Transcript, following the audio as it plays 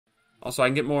Also, I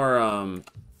can get more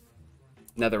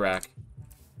netherrack.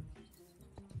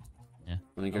 Yeah.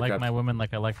 I like my women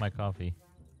like I like my coffee.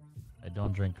 I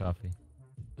don't drink coffee.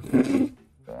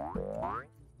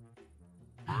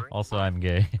 Also, I'm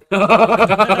gay.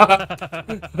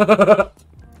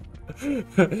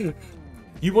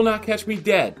 You will not catch me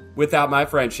dead without my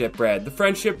friendship bread. The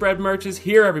friendship bread merch is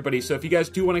here, everybody. So if you guys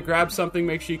do want to grab something,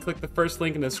 make sure you click the first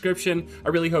link in the description. I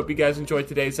really hope you guys enjoyed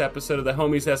today's episode of the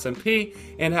Homies SMP,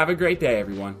 and have a great day,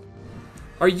 everyone.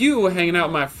 Are you hanging out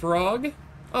with my frog?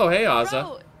 Oh, hey, Ozza.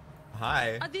 Bro,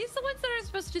 Hi. are these the ones that are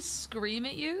supposed to scream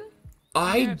at you?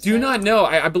 I do not know.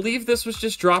 I believe this was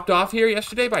just dropped off here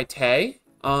yesterday by Tay.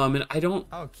 And I don't...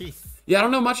 Oh, Keith. Yeah, I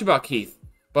don't know much about Keith.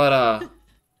 But,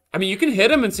 I mean, you can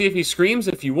hit him and see if he screams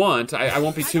if you want. I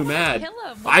won't be too mad. Kill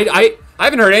him. I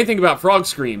haven't heard anything about frog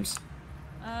screams.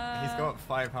 He's got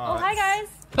 5 Oh, hearts. hi guys.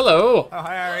 Hello. Oh,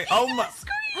 hi, Harry. Oh, my.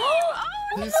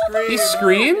 He He screams.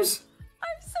 screams?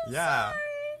 I'm so Yeah. sorry.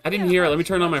 I didn't hear it. Let me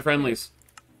turn on my friendlies.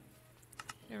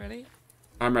 You ready?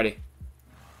 I'm ready.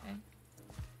 Okay.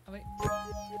 Oh, wait.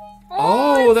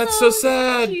 Oh, that's so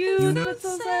sad. Cute. That's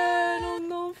so sad. Oh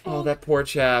no. Oh, that poor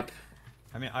chap.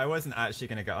 I mean, I wasn't actually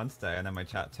going to get on today, and then my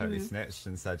chat totally snitched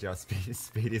and said, yo,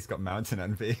 Speedy's got mountain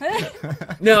envy.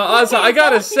 No, Ozza, I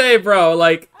gotta say, bro,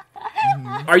 like,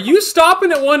 are you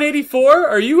stopping at 184? Or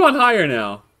are you on higher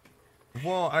now?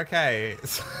 Well, okay.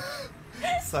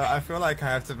 So I feel like I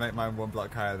have to make mine 1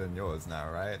 block higher than yours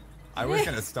now, right? I was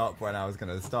going to stop when I was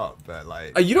going to stop, but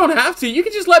like... You don't have to. You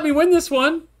can just let me win this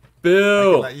one.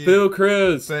 Bill. Bill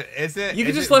Cruz. But is it, You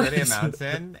can is just it let really me- a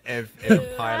mountain if a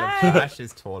pile of trash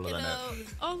is taller than it?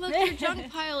 Oh, look, your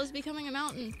junk pile is becoming a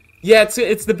mountain. Yeah,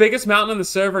 it's the biggest mountain on the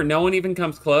server. No one even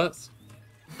comes close.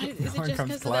 Is one it just comes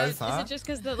because close, Is huh? it just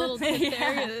because the little tip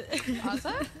there?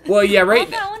 Ozza? Well, yeah, right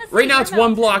Oh, no, I wanna see now your it's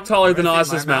 1 block taller than Wanna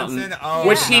see Oz's my mountain. mountain? Oh,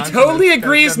 Which the he mountain totally that's-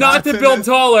 agrees the not to mountain build that's-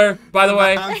 taller, by the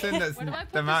way. Mountain that's, Where do I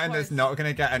put the this mountain one? that's not going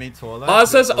to get any taller.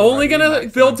 Oz's It's only already gonna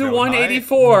maximum build to build height.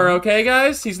 184, okay,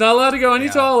 guys? He's not allowed to go any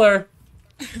Yeah. taller.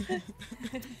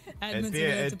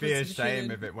 It'd be a shame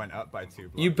if it went up by 2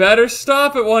 blocks. You better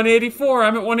stop at 184.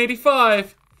 I'm at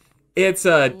 185. It's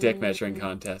a dick measuring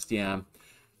contest, yeah.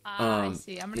 I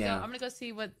see. I'm yeah. gonna go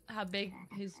see how big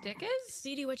his dick is.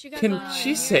 Speedy, what you got Can going on she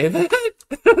here? say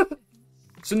that?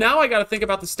 So now I gotta think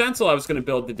about the stencil I was gonna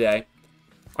build today.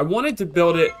 I wanted to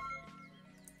build it...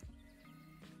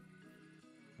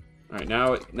 Alright,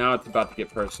 now it's about to get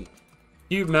personal.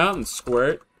 Cube mountain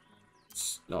squirt.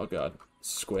 Oh god.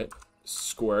 Squit.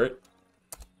 Squirt.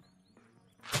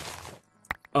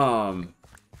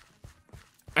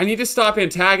 I need to stop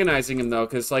antagonizing him, though,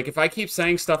 because, like, if I keep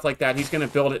saying stuff like that, he's going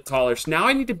to build it taller. So now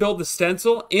I need to build the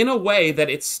stencil in a way that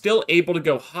it's still able to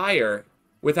go higher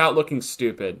without looking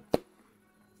stupid.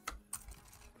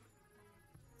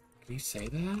 Can you say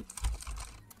that?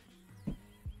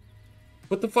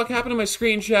 What the fuck happened to my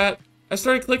screen, chat? I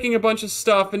started clicking a bunch of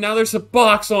stuff, and now there's a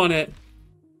box on it.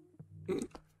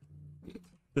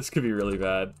 This could be really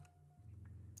bad.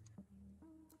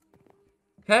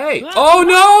 Hey! Oh,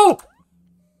 no!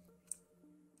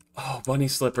 Oh, bunny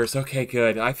slippers. Okay,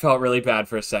 good. I felt really bad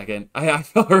for a second. I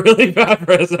felt really bad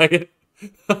for a second.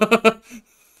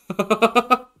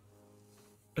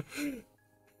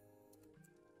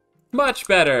 Much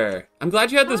better. I'm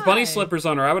glad you had those bunny Hi. slippers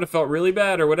on, or I would have felt really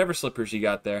bad, or whatever slippers you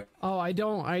got there. Oh, I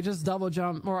don't. I just double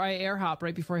jump, or I air hop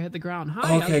right before I hit the ground. Hi,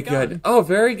 how's Okay, it going? good. Oh,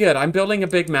 very good. I'm building a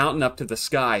big mountain up to the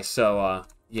sky, so,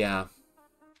 yeah.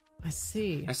 I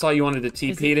see. I saw you wanted to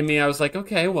TP to me. I was like,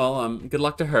 okay, well, good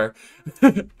luck to her.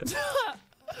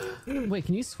 Wait,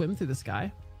 can you swim through the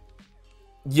sky?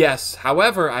 Yes,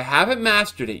 however, I haven't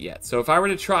mastered it yet. So if I were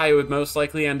to try, it would most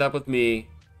likely end up with me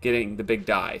getting the big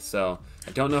die. So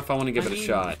I don't know if I want to give it a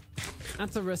shot.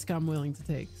 That's a risk I'm willing to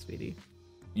take, Speedy.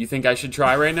 You think I should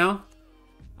try right now?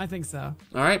 I think so.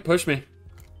 All right, push me.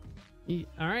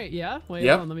 All right, yeah? Wait,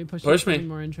 Yep, hold on, let me push push something me.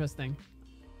 more interesting.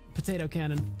 Potato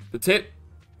cannon.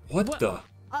 What the?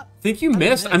 Think I you didn't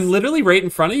missed? miss. I'm literally right in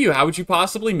front of you. How would you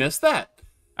possibly miss that?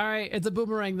 All right, it's a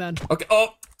boomerang then. Okay, oh.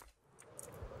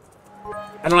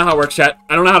 I don't know how it works, chat.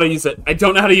 I don't know how to use it. I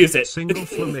don't know how to use it. Single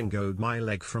flamingoed my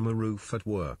leg from a roof at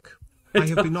work. I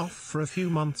have been off for a few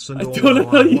months and I although don't know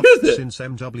how to I've use watched it. since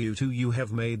MW2 you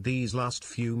have made these last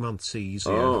few months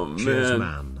easier. Oh, Cheers, man.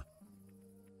 man.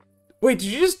 Wait, did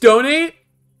you just donate?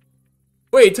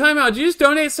 Wait, time out. Did you just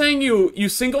donate saying you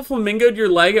single flamingoed your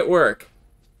leg at work?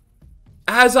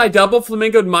 As I double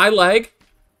flamingoed my leg?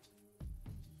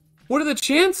 What are the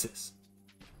chances?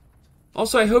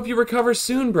 Also, I hope you recover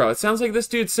soon, bro. It sounds like this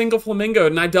dude's single flamingoed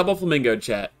and I double flamingoed,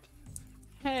 chat.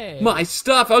 Hey. My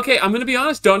stuff. Okay, I'm gonna be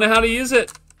honest. Don't know how to use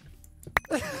it.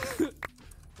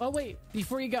 Oh wait,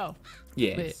 before you go,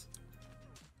 Yes. Wait.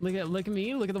 Look at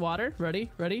me. Look at the water.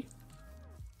 Ready?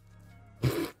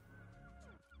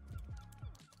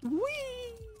 Whee!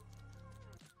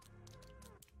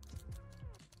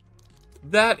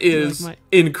 That is my-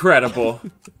 incredible.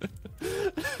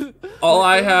 All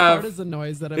I Part have is the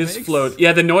noise that it is makes. float.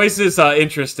 Yeah, the noise is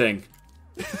interesting.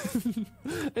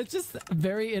 It's just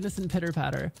very innocent pitter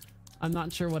patter. I'm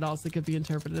not sure what else it could be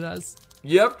interpreted as.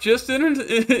 Yep, just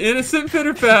innocent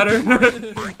pitter patter.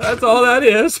 That's all that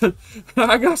is.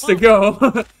 I got to go.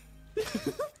 All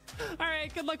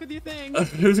right, good luck with your thing.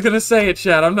 Who's gonna say it,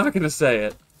 Chad? I'm not gonna say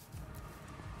it.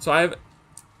 So I have.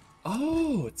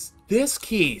 Oh, it's this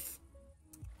Keith.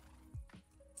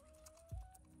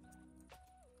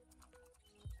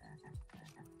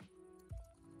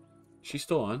 She's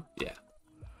still on? Yeah.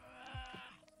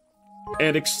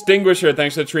 And Extinguisher,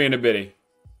 thanks to the tree and a bitty.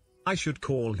 I should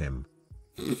call him.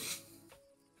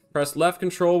 Press left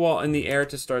control while in the air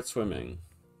to start swimming.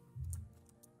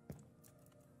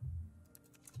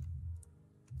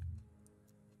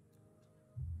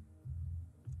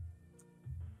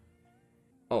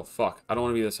 Oh, fuck. I don't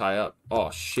want to be this high up. Oh,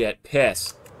 shit.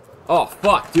 Piss. Oh,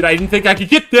 fuck. Dude, I didn't think I could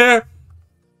get there.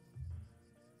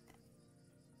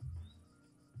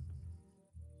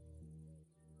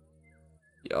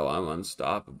 Yo, I'm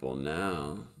unstoppable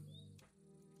now.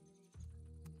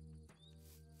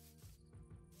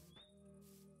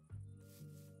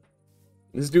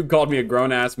 This dude called me a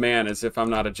grown-ass man as if I'm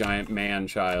not a giant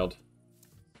man-child.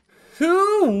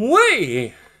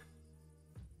 Hoo-wee!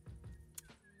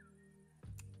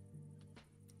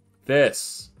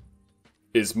 This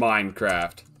is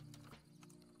Minecraft.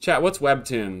 Chat, what's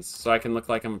Webtoons? So I can look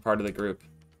like I'm a part of the group.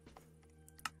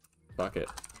 Fuck it.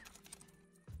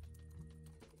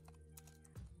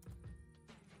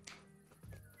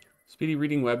 Speedy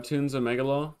reading Webtoons on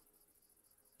Megalaw?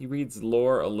 He reads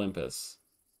Lore Olympus.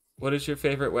 What is your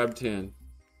favorite Webtoon?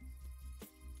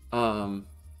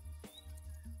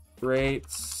 Great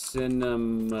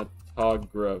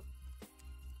cinematography.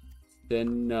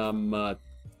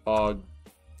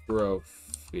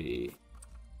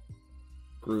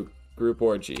 Group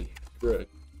orgy.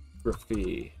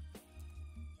 Graphy.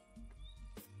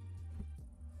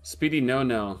 Speedy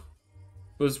no.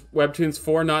 Was Webtoons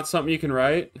 4 not something you can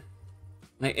write?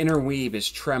 My inner weeb is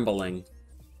trembling.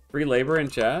 Free labor in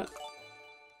chat?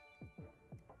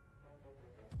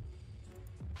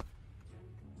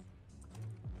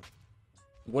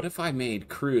 What if I made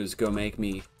Cruz go make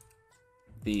me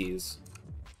these?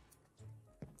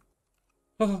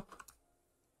 Oh.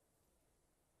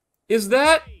 Is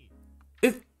that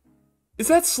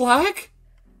Slack?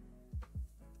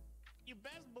 You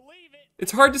best believe it.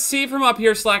 It's hard to see from up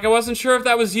here, Slack. I wasn't sure if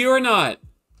that was you or not.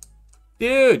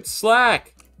 Dude,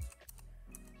 Slack.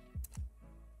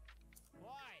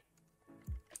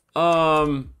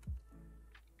 Why?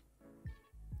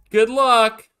 Good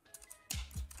luck.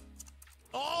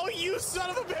 Oh, you son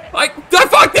of a bitch! I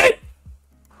fucked it!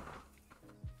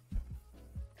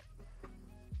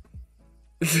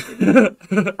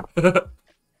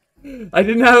 I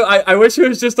didn't have. I wish it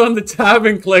was just on the tab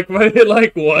and click, but it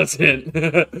like wasn't.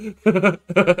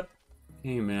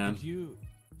 Hey man. Did you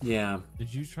Yeah.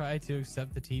 try to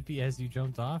accept the TP as you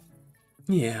jumped off?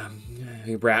 Yeah.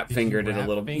 I rap fingered it a rap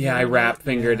little. finger Yeah, I it? rap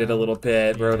fingered it a Yeah. little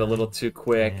bit. Wrote a little Yeah. too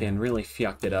quick Yeah. and really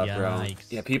fucked it up, bro.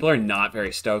 Yikes. Yeah, people are not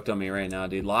very stoked on me right now,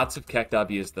 dude. Lots of keck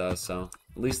W's though, so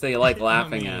at least they like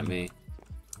laughing at me.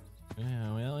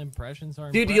 Yeah, well, impressions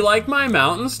are. Dude, do you like my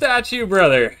mountain statue,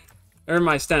 brother? Or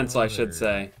my stencil, I should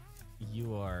Brother. say.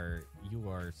 You are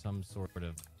some sort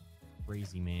of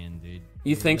crazy man, dude.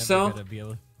 You think never so? gonna be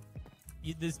able-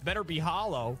 this better be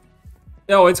hollow.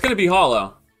 Oh, it's gonna be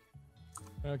hollow.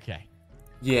 Okay,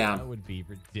 Yeah. that would be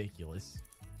ridiculous.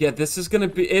 Yeah, this is gonna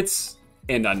be, it's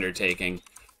an undertaking.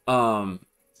 So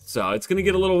it's gonna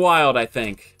get a little wild, I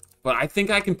think. But I think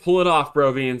I can pull it off,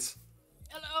 bro beans.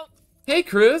 Hello. Hey,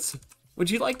 Cruz. Would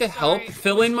you like to help Sorry.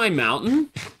 fill in my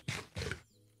mountain?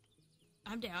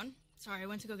 I'm down. Sorry, I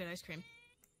went to go get ice cream.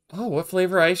 Oh, what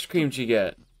flavor ice cream did you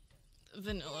get?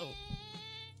 Vanilla.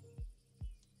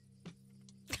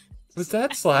 Was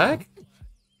that Slack?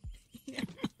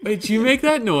 Wait, did you make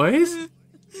that noise?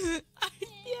 Yeah.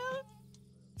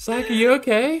 Slack, are you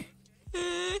okay?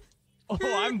 Oh,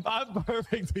 I'm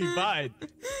perfectly fine.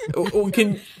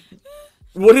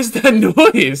 What is that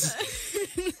noise?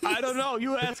 I don't know.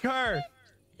 You ask her.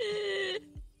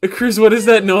 Cruz, what is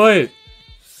that noise?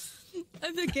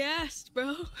 I'm aghast,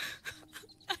 bro.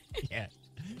 Yeah,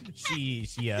 she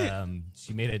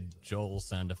made a Joel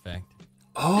sound effect.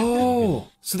 Oh,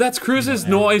 so that's Cruz's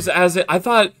noise as it. I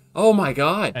thought Oh my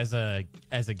god. as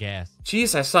a gas.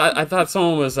 Jeez, I thought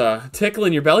someone was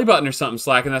tickling your belly button or something,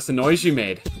 Slack, and that's the noise you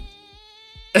made.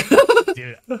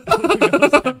 Dude,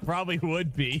 that probably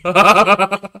would be.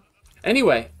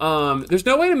 Anyway, there's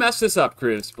no way to mess this up,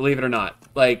 Cruz, believe it or not.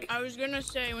 Like, I was gonna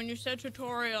say, when you said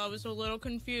tutorial, I was a little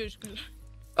confused because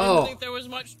I oh. didn't think there was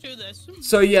much to this.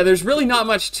 So yeah, there's really not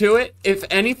much to it. If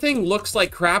anything looks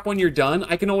like crap when you're done,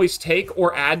 I can always take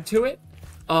or add to it.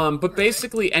 But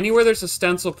basically, anywhere there's a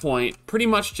stencil point, pretty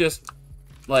much just,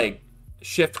 like,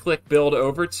 shift-click build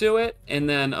over to it, and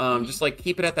then just, like,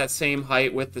 keep it at that same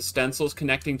height with the stencils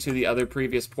connecting to the other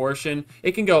previous portion.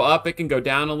 It can go up, it can go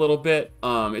down a little bit.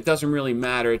 It doesn't really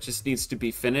matter, it just needs to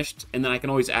be finished, and then I can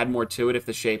always add more to it if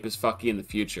the shape is fucky in the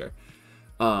future.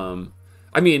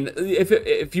 I mean,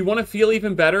 if you want to feel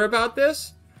even better about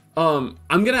this, I'm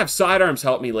gonna have sidearms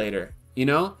help me later, you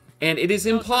know? And it is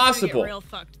impossible. Get real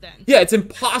fucked then. Yeah, it's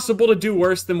impossible to do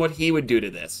worse than what he would do to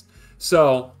this.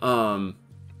 So,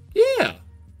 yeah.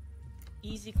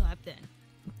 Easy clap then.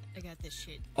 I got this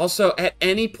shit. Also, at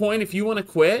any point, if you want to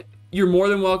quit, you're more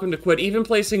than welcome to quit. Even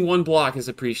placing one block is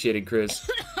appreciated, Chris.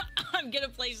 I'm gonna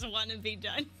place one and be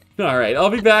done. All right,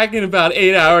 I'll be back in about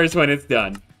 8 hours when it's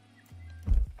done.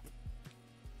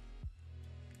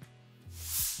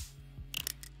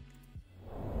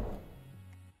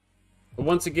 But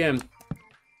once again,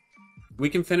 we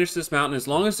can finish this mountain as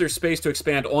long as there's space to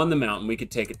expand on the mountain. We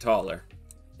could take it taller.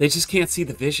 They just can't see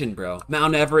the vision, bro.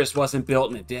 Mount Everest wasn't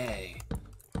built in a day.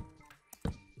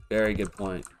 Very good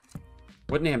point.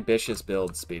 What an ambitious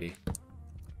build, Speedy.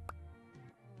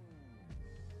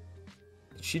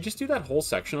 Did she just do that whole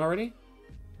section already?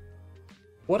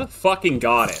 What a fucking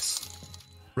goddess.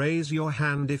 Raise your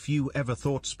hand if you ever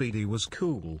thought Speedy was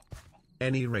cool.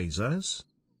 Any razors?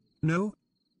 No?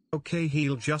 Okay,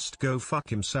 he'll just go fuck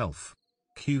himself.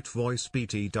 Cute voice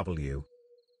BTW.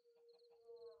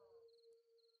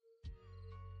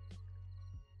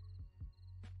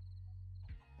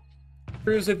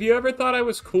 Cruz, have you ever thought I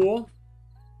was cool?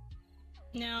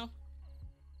 No.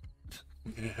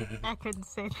 I couldn't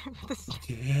say that.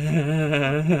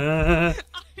 Yeah.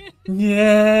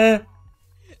 Yeah.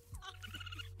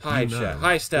 Hi, chat.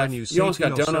 Hi, Steph. You almost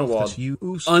got dono walled.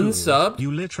 Unsubbed?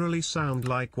 You literally sound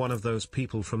like one of those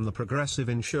people from the Progressive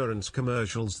Insurance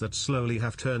commercials that slowly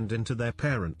have turned into their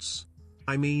parents.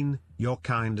 I mean, you're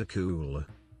kinda cool.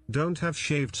 Don't have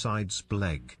shaved sides,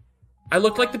 Bleg. I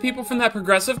look like the people from that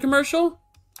Progressive commercial?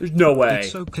 There's no way.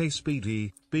 It's okay,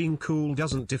 Speedy. Being cool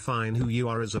doesn't define who you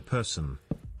are as a person.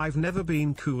 I've never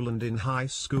been cool, and in high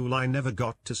school I never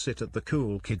got to sit at the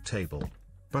cool kid table.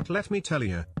 But let me tell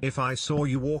you, if I saw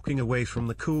you walking away from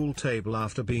the cool table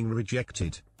after being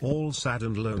rejected, all sad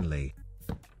and lonely,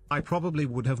 I probably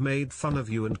would have made fun of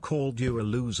you and called you a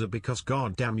loser because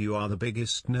goddamn you are the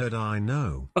biggest nerd I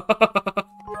know.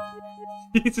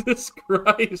 Jesus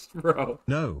Christ, bro.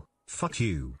 No, fuck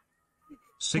you.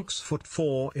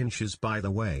 6'4" by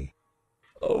the way.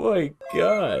 Oh my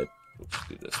god. Let's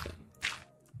do this then.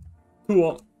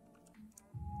 Cool.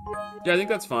 Yeah, I think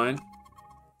that's fine.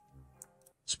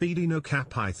 Speedy, no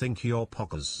cap, I think you're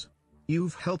poggers.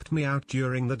 You've helped me out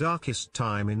during the darkest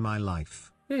time in my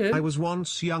life. Yeah. I was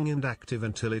once young and active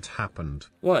until it happened.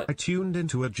 What? I tuned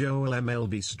into a Joel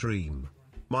MLB stream.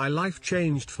 My life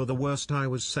changed for the worst. I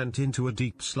was sent into a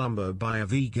deep slumber by a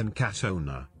vegan cat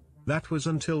owner. That was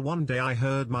until one day I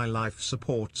heard my life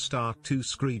support start to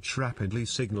screech rapidly,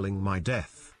 signaling my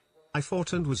death. I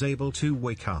fought and was able to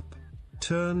wake up.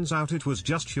 Turns out it was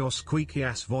just your squeaky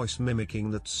ass voice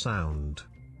mimicking that sound.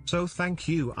 So thank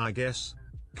you, I guess.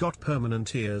 Got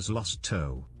permanent ears lost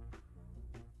toe.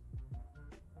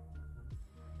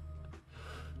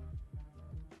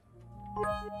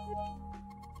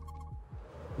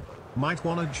 Might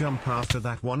wanna jump after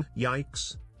that one,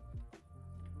 yikes.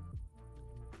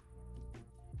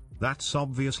 That's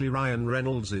obviously Ryan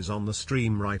Reynolds is on the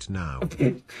stream right now.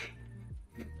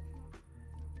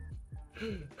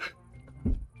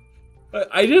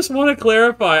 I just want to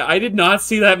clarify, I did not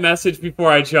see that message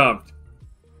before I jumped.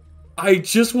 I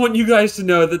just want you guys to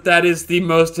know that that is the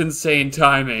most insane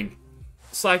timing.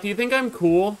 Slack, do you think I'm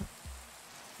cool?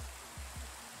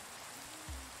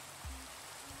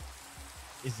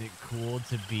 Is it cool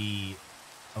to be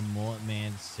a mullet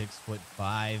man,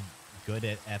 6'5", good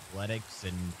at athletics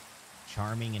and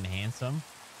charming and handsome?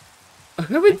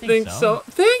 I would think so.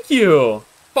 Thank you.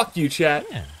 Fuck you, chat.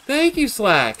 Yeah. Thank you,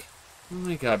 Slack. Oh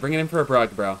my god, bring it in for a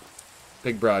brug, bro.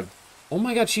 Big brug. Oh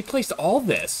my god, she placed all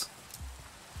this.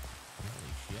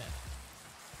 Holy shit.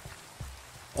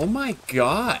 Oh my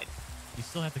god. You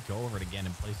still have to go over it again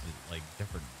and place it like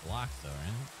different blocks though,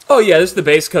 right? Oh yeah, this is the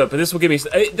base coat, but this will give me...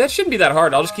 That shouldn't be that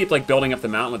hard. I'll just keep like building up the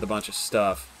mountain with a bunch of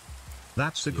stuff.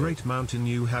 That's a great mountain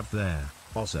you have there,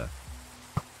 Ozza.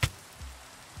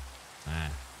 Ah,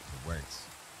 it works.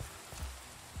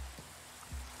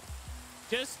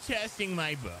 Just testing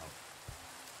my bow.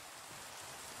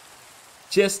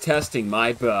 Just testing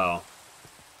my bow.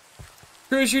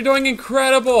 Cruz, you're doing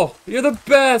incredible. You're the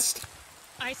best.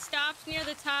 I stopped near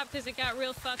the top because it got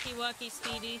real fucky-wucky,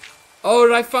 Speedy. Oh,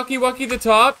 did I fucky-wucky the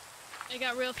top? It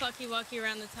got real fucky-wucky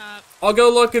around the top. I'll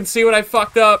go look and see what I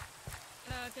fucked up.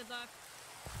 Good luck.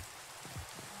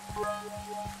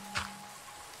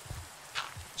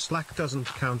 Slack doesn't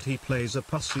count, he plays a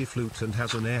pussy flute and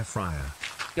has an air fryer.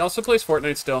 He also plays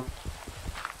Fortnite still.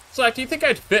 Slack, do you think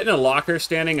I'd fit in a locker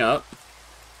standing up?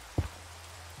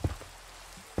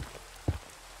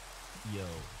 Yo.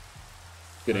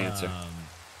 Good answer.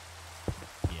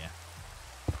 Yeah.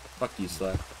 Fuck you,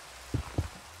 Slack.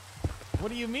 What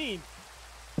do you mean?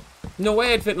 No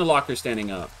way I'd fit in a locker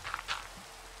standing up.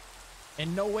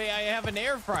 And no way I have an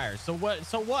air fryer. So what?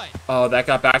 So what? Oh, that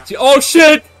got back to you. Oh,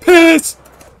 shit! Piss!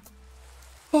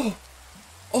 Oh.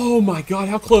 Oh my god,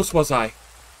 how close was I?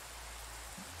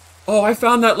 Oh, I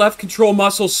found that left control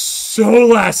muscle so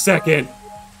last second.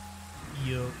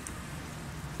 Yo.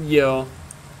 Yo.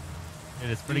 Dude,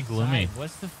 it's pretty gloomy.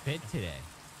 What's the fit today?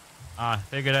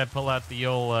 Figured I'd pull out the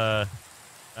old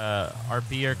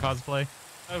RPer cosplay.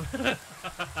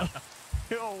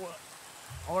 Yo,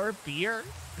 or beer?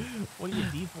 What are you,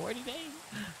 D4 today?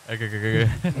 Okay.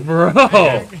 Bro.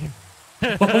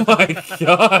 Oh my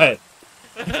god.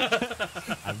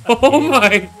 Oh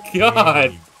my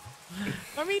god.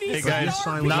 I mean, Hey he's guys,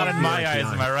 not not in my eyes,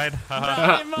 am I right?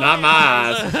 Not my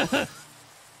eyes.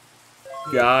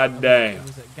 God damn.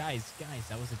 Guys,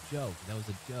 that was a joke. That was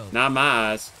a joke. Not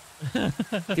my eyes.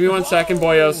 Give me 1 second,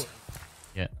 boyos.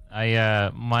 Yeah,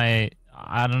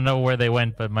 I don't know where they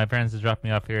went, but my parents just dropped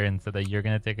me off here and said that you're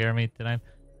gonna take care of me tonight.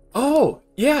 Oh,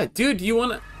 yeah, dude, do you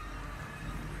wanna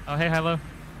Oh, hey, hello.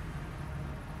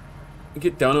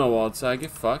 get dono while outside? Get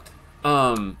fucked.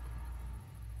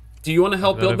 Do you wanna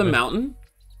help build the mountain?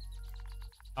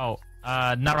 Oh,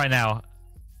 not right now.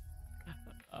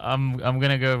 I'm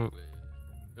gonna go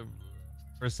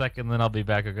for a second, then I'll be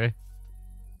back. Okay.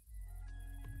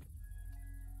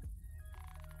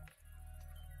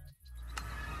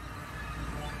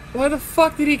 Why the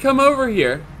fuck did he come over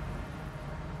here?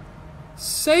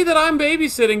 Say that I'm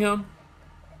babysitting him.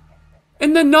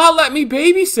 And then not let me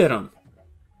babysit him.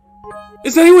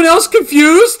 Is anyone else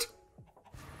confused?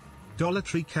 Dollar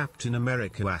Tree Captain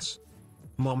America ass.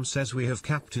 Mom says we have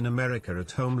Captain America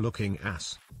at home looking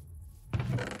ass.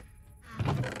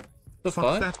 The Fuck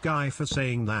fuck? that guy for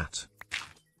saying that.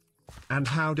 And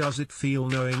how does it feel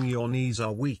knowing your knees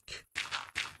are weak?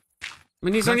 My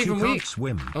knees That aren't you even can't weak.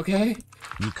 swim. Okay.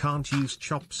 You can't use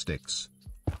chopsticks.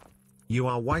 You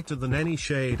are whiter than any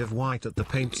shade of white at the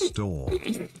paint store.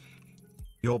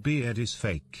 Your beard is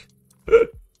fake.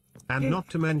 And not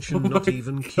to mention, not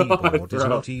even keyboard is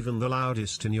not even the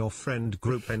loudest in your friend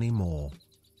group anymore.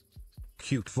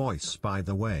 Cute voice, by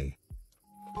the way.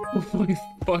 Oh my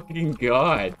fucking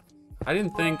god. I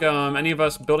didn't think any of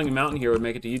us building a mountain here would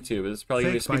make it to YouTube. It's probably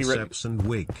gonna be a Fake speedy biceps and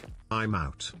wig. I'm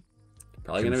out.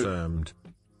 probably Confirmed.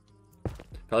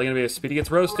 gonna be a Speedy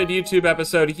Gets Roasted YouTube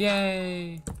episode.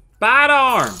 Yay! Bad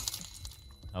arm!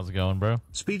 How's it going, bro?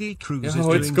 Speedy Cruz Yo, is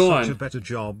it's doing going. such a better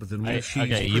job than you. She's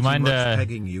Okay, you pretty mind much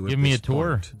pegging you give at me a this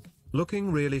tour? point.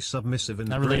 Looking really submissive and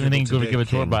Not really incredible anything to today, give a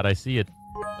tour King. about. I see it,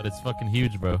 but it's fucking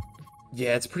huge, bro.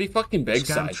 Yeah, it's pretty fucking big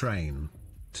Scam side. train.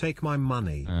 Take my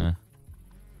money.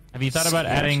 Have you thought about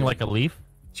adding like a leaf?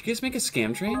 Did you guys make a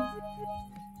scam train?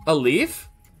 A leaf?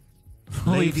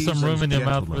 Leave Ladies some room in and your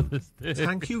mouth for gentlemen, this.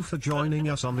 thank you for joining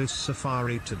us on this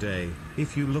safari today.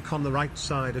 If you look on the right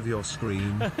side of your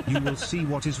screen, you will see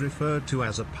what is referred to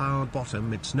as a power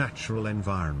bottom, its natural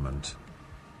environment.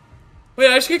 Wait,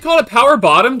 I should get called a power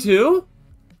bottom too?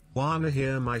 Wanna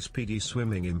hear my Speedy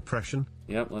swimming impression?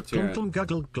 Yep, let's hear it. Guggle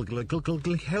guggle guggle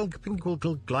guggle helping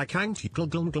guggle like anti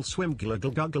guggle guggle swim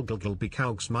guggle guggle guggle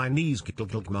because my knees guggle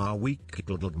guggle are weak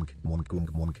guggle guggle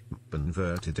monk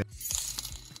converted.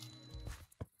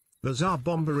 The Tsar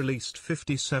bomber released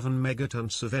 57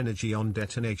 megatons of energy on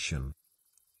detonation.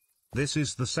 This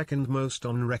is the second most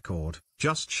on record,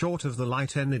 just short of the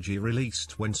light energy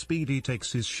released when Speedy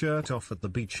takes his shirt off at the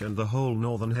beach and the whole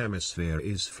northern hemisphere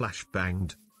is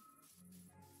flashbanged.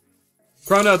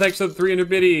 Chrono, thanks for the 300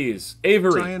 biddies.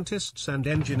 Avery. Scientists and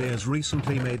engineers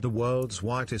recently made the world's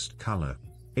whitest color.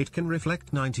 It can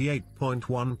reflect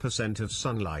 98.1% of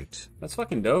sunlight. That's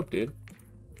fucking dope, dude.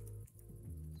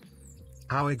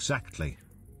 How exactly?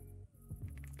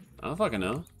 I don't fucking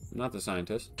know. I'm not the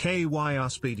scientist. KYR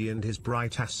Speedy and his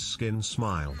bright ass skin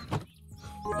smile.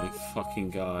 My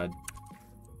fucking god.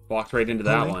 Walked right into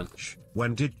that one.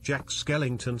 When did Jack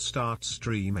Skellington start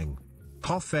streaming?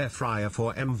 Cough air fryer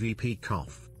for MVP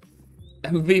cough.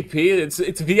 MVP? It's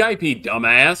VIP,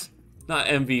 dumbass. Not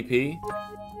MVP.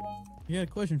 I got a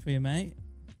question for you, mate.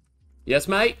 Yes,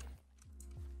 mate?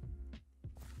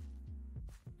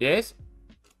 Yes?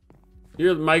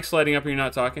 Your mic's lighting up and you're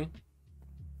not talking?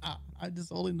 I'm just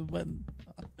holding the button.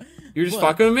 You're just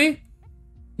What? fucking with me?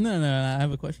 No, I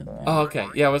have a question. Oh, okay.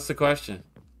 Yeah, what's the question?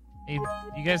 Hey,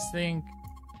 you guys think?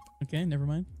 Okay, never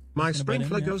mind. My Just gonna butt in,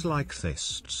 sprinkler yeah. goes like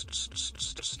this.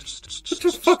 What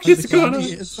the fuck is going on?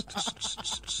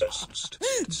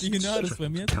 Do you know how to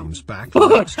swim yet? Comes back.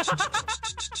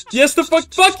 Yes, the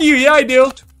fuck you. Yeah, I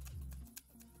do.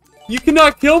 You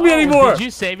cannot kill me anymore. Did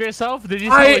you save yourself? Did you?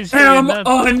 I am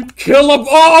unkillable.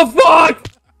 Oh, fuck.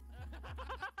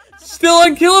 Still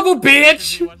unkillable,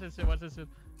 bitch. Watch this shit, watch this shit.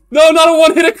 No, not a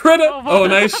one-hit crit. Oh,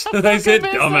 nice, fuck. nice hit, I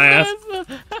missed,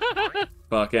 dumbass.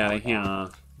 Fuck out of here.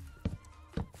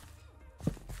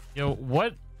 Yo,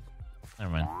 what?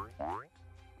 Never mind.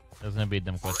 That's gonna be a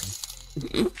dumb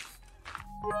question.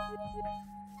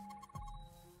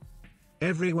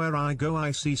 Everywhere I go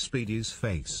I see Speedy's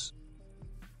face.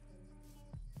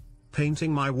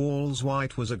 Painting my walls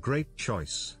white was a great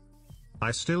choice.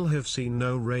 I still have seen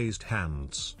no raised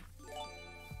hands.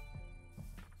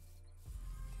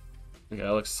 Okay,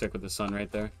 that looks sick with the sun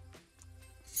right there.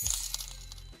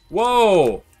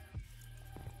 Whoa!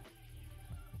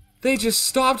 They just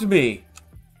stopped me!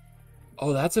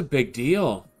 Oh, that's a big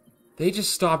deal. They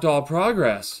just stopped all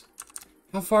progress.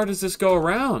 How far does this go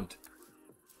around?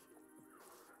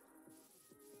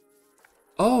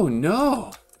 Oh,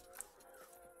 no!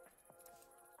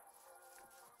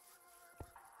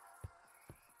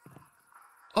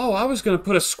 Oh, I was gonna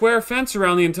put a square fence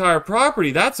around the entire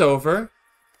property. That's over.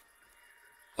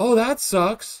 Oh, that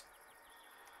sucks.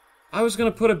 I was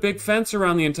gonna put a big fence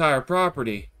around the entire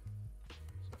property.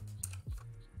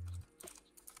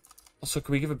 Also,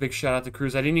 can we give a big shout out to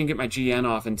Cruz? I didn't even get my GN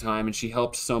off in time, and she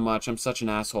helped so much. I'm such an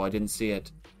asshole, I didn't see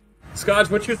it. Scotch,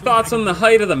 what's your thoughts on the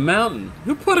height of the mountain?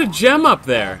 Who put a gem up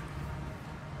there?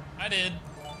 I did.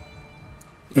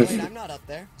 Wait, I'm not up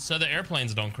there. So the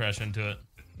airplanes don't crash into it.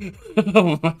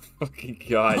 Oh my fucking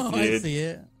god, Oh, dude. I see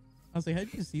it. I was like, how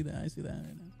did you see that? I see that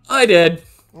right now. I did.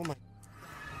 Oh my.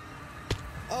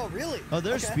 Oh really? Oh,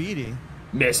 there's Okay. Speedy.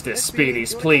 Mr. Speedy's Speedy, you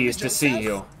wanna come pleased to to Junk's see house?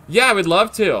 you. Yeah, I would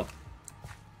love to.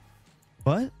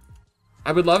 What?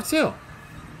 I would love to.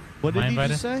 What Am I did he invited?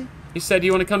 just say? He said,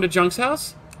 you want to come to Junk's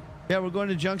house? Yeah, we're going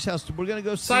to Junk's house. We're gonna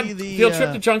go see Side the field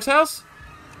trip to Junk's house?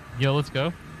 Yo, let's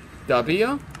go.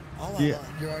 W? Oh, Yeah.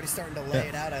 you're already starting to lay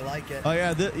it out. I like it. Oh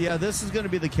yeah, yeah. This is gonna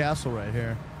be the castle right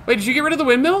here. Wait, did you get rid of the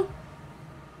windmill?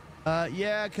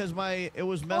 Yeah, because it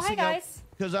was messing hi, up. guys.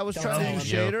 Because I was trying to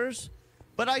use Yo. shaders,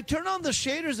 but I turned on the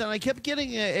shaders and I kept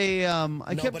getting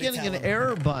an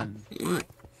error button.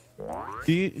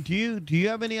 Do you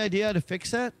have any idea how to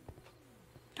fix that?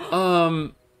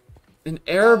 An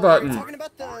error button. Are you talking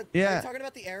about the? Yeah. Are you talking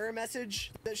about the error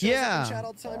message that shows Yeah. up in chat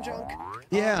all the time, Junk?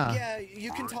 Yeah. Yeah,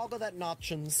 you can toggle that in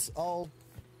options. I'll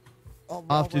I'll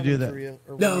have to run do them that. through you,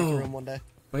 or No. run you through 'em one day.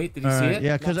 Wait, did you All see right, it?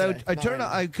 yeah, because Not today, I not turned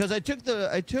right now. because I took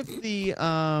the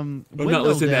I'm not window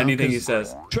listening to down anything he 'cause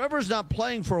says. Trevor's not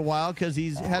playing for a while because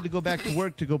he's had to go back to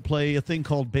work to go play a thing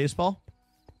called baseball.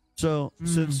 So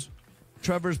since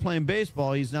Trevor's playing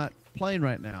baseball, he's not playing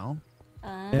right now.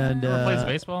 And Trevor plays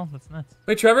baseball? That's nuts.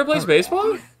 Wait, Trevor plays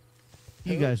baseball?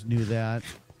 you guys knew that.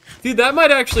 Dude, that might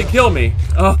actually kill me.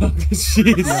 Oh,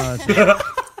 jeez.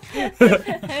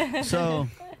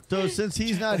 So since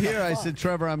he's not here, I said,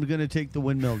 Trevor, I'm gonna take the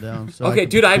windmill down. So Okay, can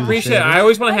dude, I do the appreciate it. shaders. I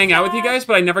always want to hang out with you guys,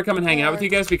 but I never come and hang out with you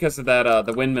guys because of that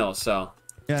the windmill. So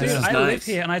Yeah, this yeah. is I live nice.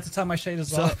 here and I had to turn my shaders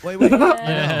So off. wait.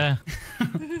 Yeah.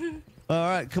 All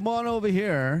right, come on over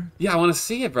here. Yeah, I want to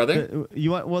see it, brother.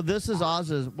 You want? Well, this is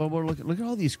Oz's. Well, we're looking. Look at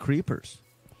all these creepers.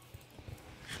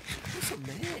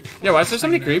 Yeah, why is there so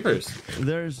many creepers?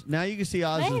 There's now you can see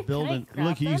Oz's Can I building. grab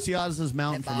Look, you them? see Oz's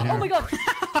mountain from here. Oh my god.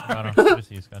 Got him. Good to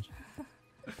see you, Scotch.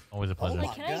 Always a pleasure.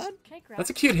 Wait, can I grab That's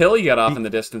a cute hill you got off in the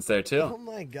distance there Oh too.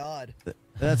 my god.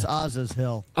 That's Oz's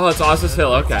hill. Oh, it's Oz's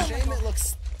hill. Okay. Shame it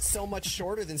looks so much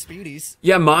shorter than Speedy's.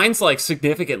 Yeah, mine's like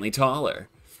significantly taller.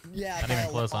 Yeah, Not even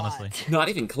close, honestly. Not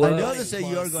even I close. noticed that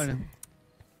you're going to.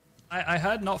 I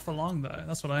heard not for long though.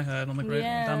 That's what I heard on the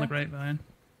down the grapevine.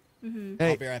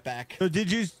 Hey, I'll be right back. so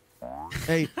did you?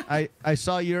 Hey, I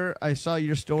saw your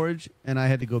storage and I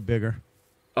had to go bigger.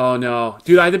 Oh no,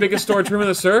 dude! I had the biggest storage room in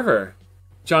the server.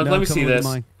 John, No, let me come see over to this.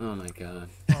 mine. Oh my god.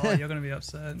 Oh, you're gonna be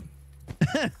upset.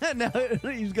 Now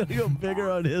he's gonna go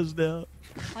bigger on his now.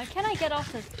 Why can't I get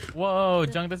off this? Whoa,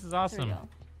 Junk, this is There we awesome. go.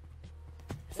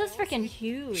 This is freaking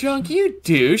huge. Junk, you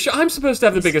douche. I'm supposed to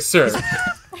have the biggest serve.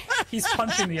 He's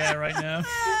punching the air right now.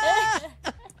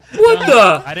 What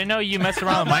the? I didn't know you messed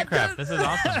around with Minecraft. This is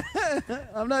awesome.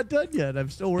 I'm not done yet. I'm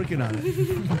still working on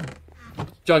it.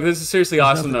 Junk, this is seriously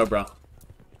awesome though, bro.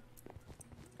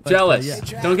 Jealous.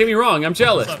 yeah. Don't get me wrong, I'm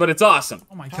jealous, but it's awesome.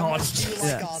 Oh my How god. much do you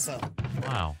like Gaza?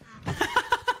 Wow.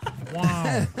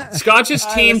 Wow. Scotch's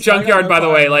team junkyard, by the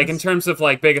way, like in terms of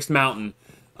like biggest mountain.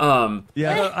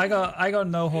 Yeah. I got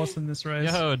no horse in this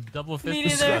race. Yo, double fist Me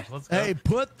and neither. Scotch. Let's go. Hey,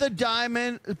 put the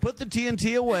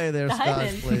TNT away there, Scotch,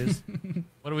 Diamond. please.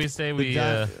 What do we say we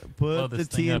blow Put the this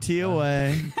thing up? TNT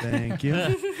away. Thank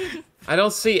you. I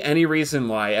don't see any reason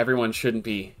why everyone shouldn't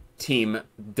be team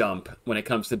dump when it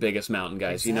comes to biggest mountain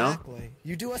guys, you know? Exactly.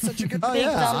 You do us such a good Oh Big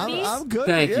yeah, dumpies? I'm good.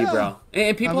 Thank you, yeah. bro.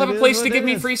 And people I have mean, a it place is to what give it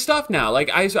me is. free stuff now. Like,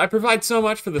 I provide so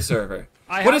much for the server.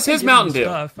 I What have does been his giving mountain you do?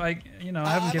 Stuff. I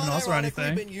haven't given us or unironically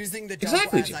anything. been using the dump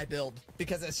Exactly. as I build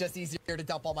because it's just easier to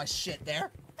dump all my shit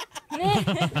there.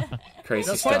 Crazy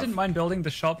That's why I stuff. didn't mind building the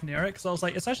shop near it, because I was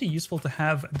like, it's actually useful to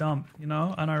have a dump, you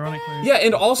know, unironically. Yeah,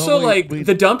 and also But like we-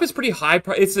 the dump is pretty high.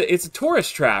 It's a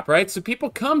tourist trap, right? So people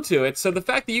come to it. So the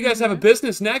fact that you guys have a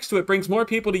business next to it brings more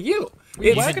people to you.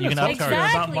 It's, We're You gonna can talk to upcharge. you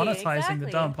about Exactly, monetizing exactly.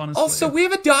 the dump, honestly. also, we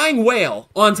have a dying whale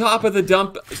on top of the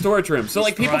dump storage room. So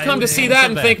like people come to see that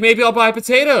and Sit think back. maybe I'll buy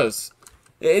potatoes.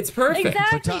 It's perfect.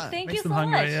 Exactly. time. Thank Makes you them so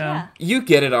hungry, much. yeah. You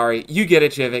get it, Ari. You get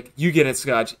it, Jivik. You get it,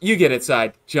 Scotch. You get it,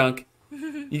 Side. Junk.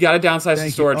 You gotta downsize the Thank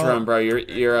you. storage Oh. room, bro. You're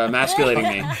emasculating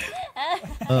me.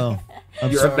 Oh,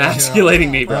 I'm You're sorry. emasculating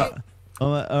me, bro.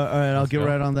 All right, I'll get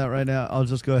right on that right now. I'll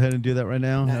just go ahead and do that right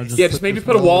now. I'll Yeah, just maybe this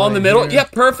put a wall in the right middle. here. Yeah,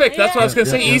 perfect. That's what I was gonna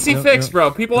say. Yeah, Easy yeah, fix, yeah.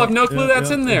 bro. People have no clue Yeah, that's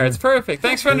yeah, in there. yeah. It's perfect.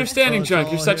 Thanks for understanding, Oh, it's Junk.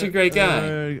 all You're such a here. great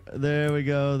guy. There we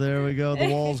go. There we go. The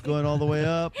wall's going all the way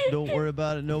up. Don't worry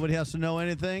about it. Nobody has to know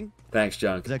anything. Thanks,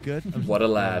 Junk. Is that good? What a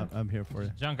lad. I'm here for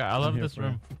you. Junk, I love here this for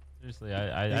room. Seriously,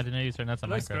 I didn't know you started nuts on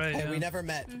Looks Minecraft. great, Hey, yeah. we never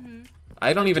met.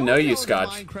 I don't even know you, I was a Scotch.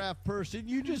 Minecraft person.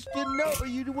 You just didn't know.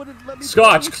 You wouldn't let me.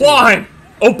 Scotch, play with you. climb!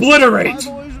 Obliterate!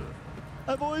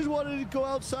 I've always wanted to go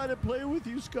outside and play with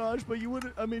you, Scotch, but you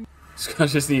wouldn't. I mean,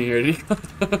 Scotch isn't here.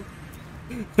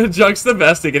 Junk's the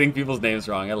best at getting people's names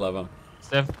wrong. I love him.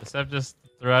 Steph just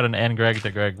threw out an and Greg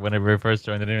to Greg whenever he first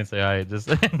joined. Didn't even say hi. Just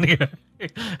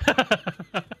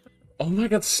Oh my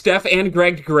god, Steph and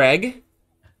Greg?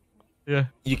 Yeah.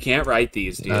 You can't write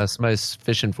these, dude. Somebody's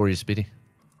fishing for you, Speedy.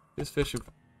 Who's fishing?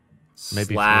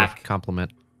 Maybe Slack. for a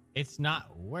compliment. It's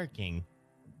not working.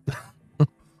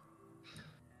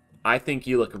 I think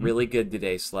you look really good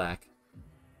today, Slack.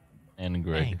 And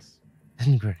Greg. Thanks.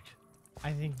 And Greg.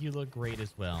 I think you look great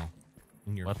as well.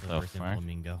 In your What the flippers and fuck?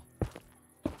 flamingo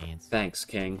pants. Thanks,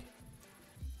 King.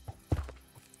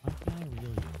 How can I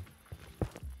reel you?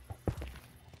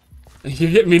 You're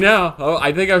hitting me now. Oh,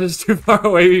 I think I was too far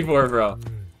away before, bro.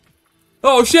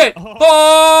 Oh, shit!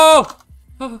 Oh!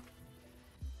 Oh.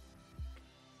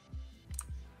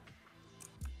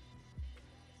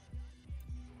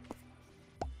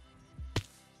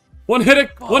 One hit a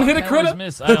I crit. always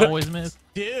miss. I always miss.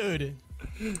 Dude.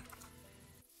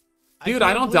 Dude,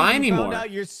 I don't die anymore. Found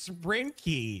out your sprint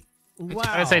key. Wow.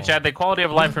 I say, Chad, the quality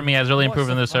of life for me has really improved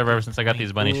in this server ever since I got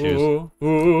these bunny shoes.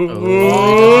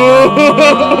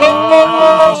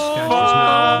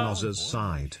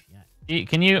 Side.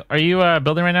 Can you? Are you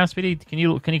building right now, Speedy? Can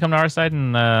you come to our side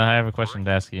and I have a question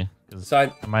to ask you?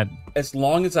 Side, I might. as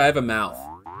long as I have a mouth,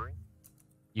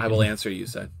 You I can- will answer you,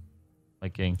 Side.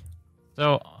 Like King.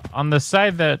 So on the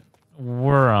side that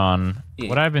we're on,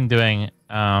 what I've been doing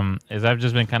is I've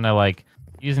just been kind of like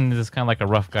using this kind of like a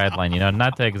rough guideline, you know,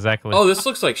 not to exactly. Oh, this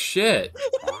looks like shit.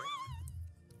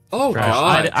 Oh Trash.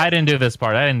 god. I didn't do this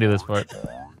part. I didn't do this part.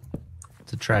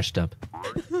 It's a trash dump.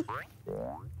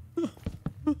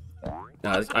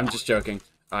 No, I'm just joking.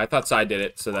 I thought Side did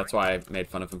it, so that's why I made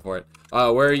fun of him for it.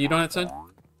 Where are you doing it, Side?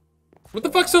 What the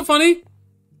fuck's so funny?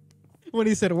 When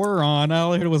he said we're on,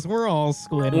 all I heard was we're all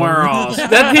Squidward. We're all.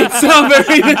 That did sound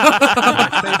very.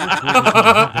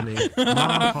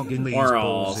 We're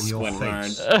all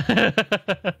Squidward.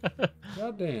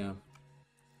 God damn.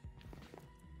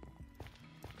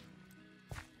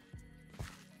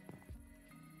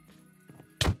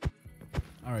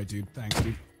 All right, dude. Thanks,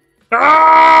 dude.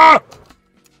 Ah!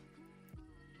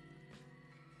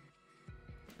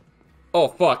 Oh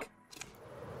fuck.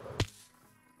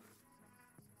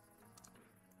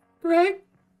 Greg?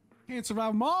 Can't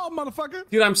survive them all, motherfucker.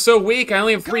 Dude, I'm so weak. I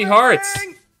only have 3 hearts.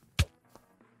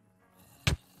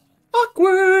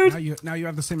 Awkward. Now you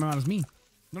have the same amount as me.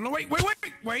 No, wait.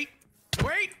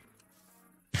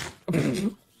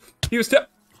 He was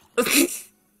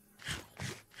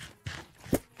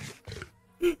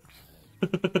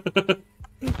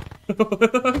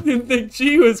I didn't think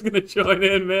G was gonna join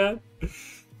in, man.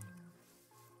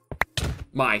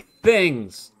 My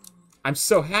things. I'm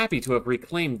so happy to have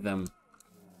reclaimed them.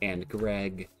 And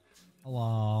Greg.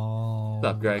 Hello. What's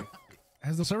up, Greg?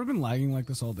 Has the server been lagging like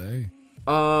this all day?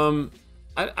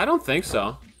 I don't think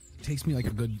so. It takes me like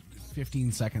a good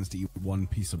 15 seconds to eat one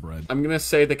piece of bread. I'm gonna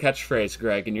say the catchphrase,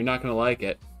 Greg, and you're not gonna like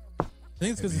it. I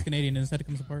think it's because it's Canadian and instead it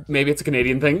comes apart. Maybe it's a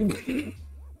Canadian thing.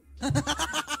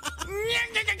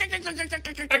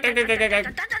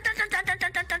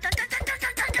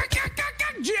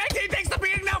 GIT takes the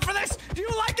beating now for this. Do you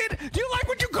like it? Do you like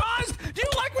what you caused? Do you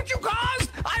like what you caused?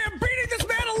 I am beating this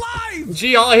man alive.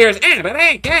 G, all I hear is, but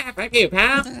hey, yeah, fuck you,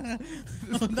 pal.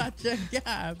 Not your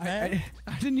guy, man.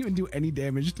 I didn't even do any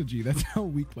damage to G. That's how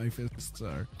weak my fists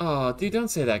are. Oh, dude, don't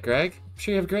say that, Greg. I'm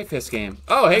sure you have a great fist game.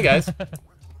 Oh, hey, guys.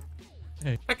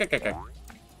 Hey.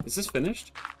 Is this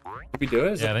finished? Did we do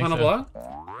it? Is Yeah, that I the think final so.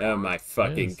 block? Oh my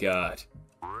fucking is. god.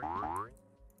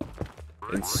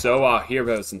 And so our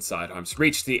heroes and sidearms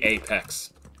reach the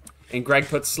apex. And Greg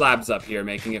puts slabs up here,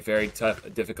 making it very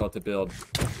difficult to build.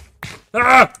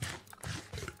 Ah!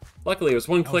 Luckily, it was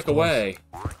one click away.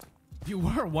 You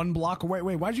were one block away.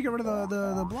 Wait, why'd you get rid of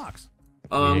the blocks?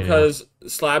 Because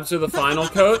slabs are the final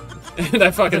coat, and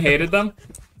I fucking hated them.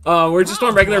 We're just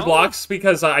on regular blocks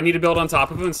because I need to build on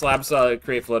top of them, and slabs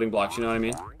create floating blocks, you know what I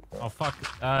mean? Oh, fuck.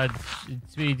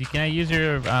 Speedy, can I use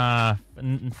your,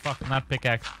 fuck, not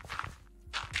pickaxe.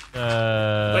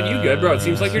 But you good, bro? It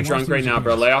seems like you're drunk right now,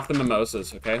 bro. Lay off the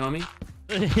mimosas, okay, homie?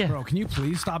 Yeah. Bro, can you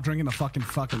please stop drinking the fucking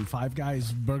Five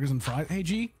Guys burgers and fries? Hey,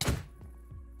 G.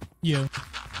 You.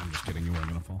 I'm just kidding. You weren't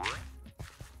gonna fall.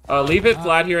 Leave it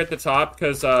flat here at the top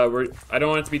because I don't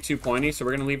want it to be too pointy, so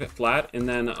we're gonna leave it flat. And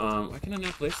then why can I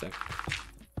not place there?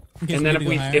 And then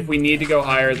if we need to go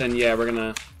higher, then yeah, we're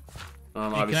gonna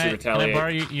obviously retaliate. Can I borrow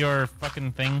your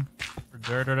fucking thing for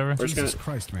dirt or whatever? Jesus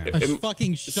Christ, man.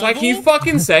 Fucking it's like, can you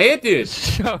fucking say it, dude?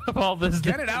 Shove all this.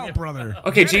 Get it out, brother.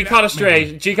 Okay, Get G it caught a out,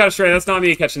 stray. man. G caught a stray. That's not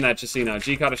me catching that, just so you know.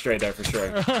 G caught a stray there for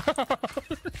sure.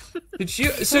 Did you?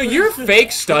 So you're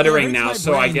fake stuttering now,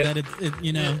 so I get.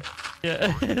 You know.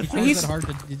 Yeah. It's hard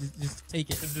to just take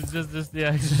it. Just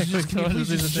yeah, exactly. Can you please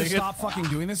just stop fucking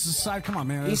doing this? Aside, come on,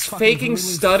 man. He's It's fucking faking really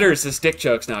stutters as dick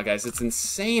jokes now, guys. It's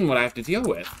insane what I have to deal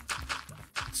with.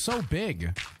 so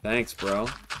big. Thanks, bro.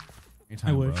 Anytime,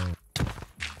 I wish. bro.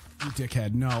 You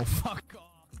dickhead. No, fuck off.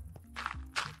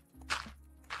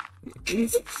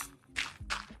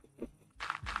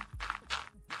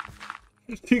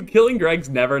 Dude, killing Greg's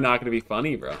never not gonna be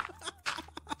funny, bro.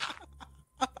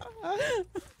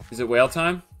 Is it whale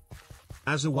time?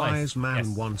 As a wise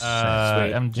man once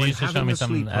said, MG when just show having me a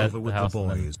something at sleepover the with house. the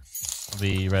And then boys. I'll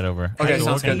be right over. Okay, So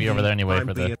sounds we're gonna good. be over there anyway I'm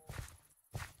for the. being-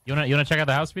 You wanna check out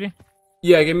the house, Speedy?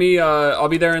 Yeah, give me. I'll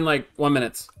be there in like 1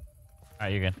 minute. All right,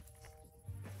 you're good.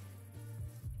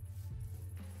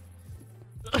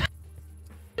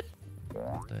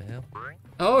 What the hell?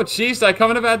 Oh, jeez, I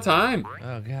come at a bad time.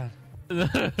 Oh god.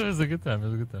 It was a good time. It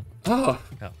was a good time. Oh.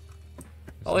 Oh.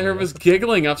 All I heard was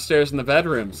giggling upstairs in the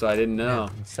bedroom, so I didn't know.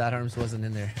 Sidearms wasn't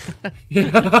in there.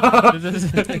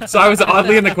 So I was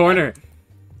oddly in the corner.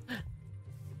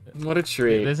 What a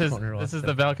treat. This is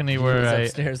the balcony where I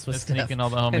upstairs was with sneaking Steph. all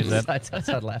the homies And in. I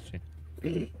started laughing.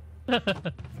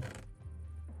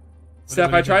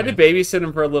 Steph, I tried to babysit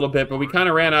him for a little bit, but we kind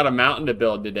of ran out of mountain to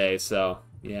build today, so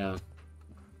yeah.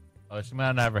 Oh, she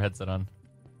might not have her headset on.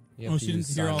 Oh, she didn't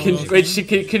hear all Can, those wait,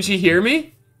 things? can she hear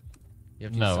me? You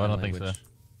have to use No, I sign don't think so. language.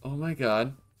 Oh my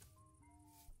god.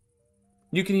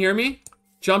 You can hear me?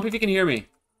 Jump if you can hear me.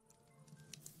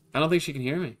 I don't think she can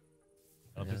hear me.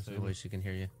 I don't Yeah, think there's so no either. way she can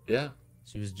hear you. Yeah.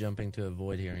 She was jumping to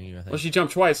avoid hearing you, I think. Well, she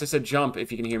jumped twice. I said jump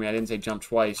if you can hear me. I didn't say jump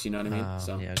twice, you know what I mean? Oh,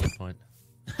 So yeah, good point.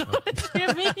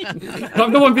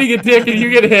 I'm the one being a dick and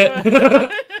you get hit.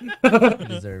 You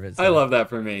deserve it. I love that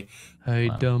for me.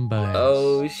 Hey, dumb bias.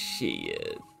 Oh,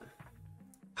 shit.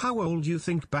 How old you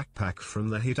think Backpack from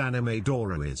the hit anime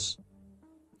Dora is?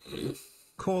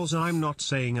 Cause I'm not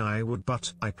saying I would,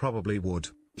 but I probably would.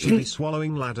 She'd be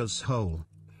swallowing ladders whole.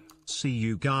 See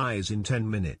you guys in 10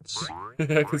 minutes.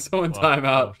 Can someone time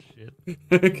out? Oh,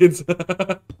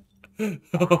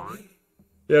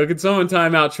 shit. Can someone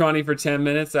time out Tronny for 10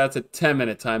 minutes? That's a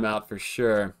 10-minute timeout for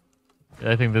sure.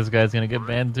 I think this guy's gonna get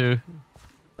banned too.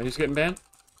 Are you just getting banned?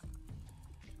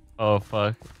 Oh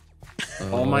fuck.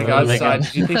 Oh my god, my Side, God.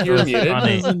 did you think you were muted?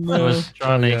 It was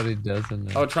Tronny. Oh, he doesn't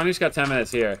know. Oh, Tronny's got 10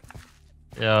 minutes here.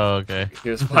 Oh, okay. He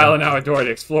was piling out a door to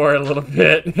explore it a little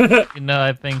bit. You know,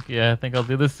 I think I'll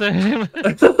do the same.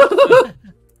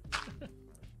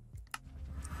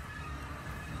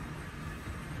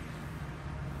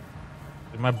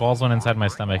 My balls went inside my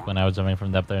stomach when I was jumping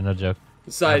from up there, no joke.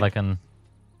 Besides, like an.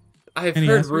 I've Any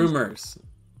heard answers? rumors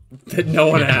that no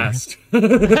one asked.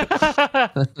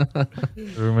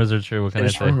 Rumors are true. What can I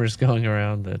There's say? rumors going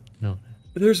around that no.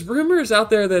 There's rumors out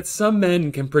there that some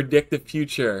men can predict the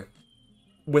future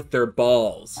with their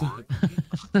balls.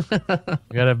 I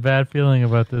got a bad feeling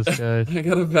about this, guys. I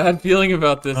got a bad feeling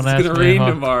about this. Don't It's ask gonna me, rain Hawk.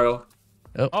 tomorrow.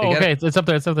 Oh, Oh, you got okay. it? It's up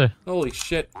there. It's up there. Holy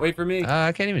shit! Wait for me.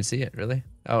 I can't even see it. Really?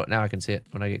 Oh, now I can see it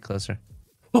when I get closer.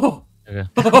 Oh. Okay.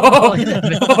 Look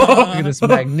at this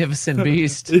magnificent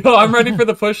beast. Yo, I'm ready for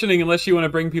the pushing unless you want to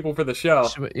bring people for the show.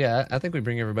 Yeah, I think we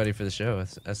bring everybody for the show.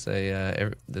 I say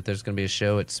that there's going to be a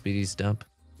show at Speedy's dump.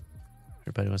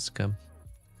 Everybody wants to come.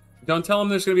 Don't tell them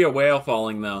there's going to be a whale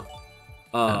falling, though.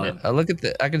 Look at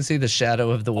the. I can see the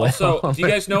shadow of the whale. Also, do you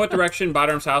guys know what direction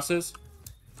Bottom's house is?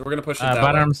 So we're going to push it that way.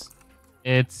 Bottoms.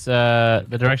 It's the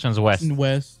direction is west.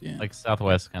 West, yeah. Like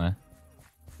southwest, kind of.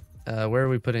 Where are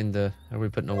we putting the? Are we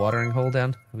putting a watering hole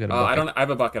down? We got a bucket. I have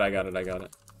a bucket. I got it.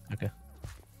 Okay.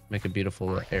 Make a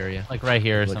beautiful area. Like right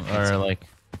here or something, or like.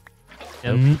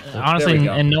 Nope. And Nope. honestly, There we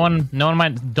go. and no one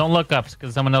might. Don't look up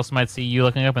because someone else might see you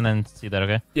looking up and then see that.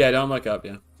 Okay. Yeah, don't look up.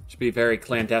 Yeah, should be very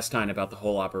clandestine about the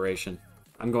whole operation.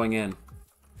 I'm going in.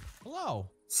 Hello.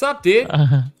 Sup, dude?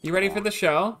 You ready for the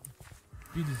show?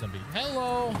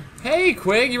 Hello. Hey,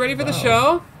 Quig, you ready for the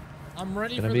show? I'm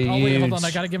ready Gonna for. be Oh wait, hold on. huge.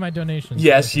 I gotta get my donations.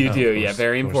 Yes, you Oh, do. of Yeah, course,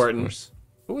 very of course, important. of course.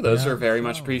 Ooh, those Yeah, are very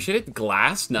much appreciated.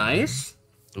 Glass, nice.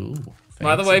 Ooh.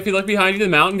 By the fancy. way, if you look behind you, the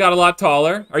mountain got a lot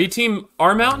taller. Are you team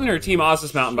our mountain or team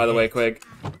Oz's mountain, by the way, Quig?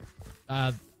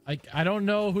 I don't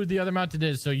know who the other mountain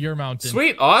is, so your mountain.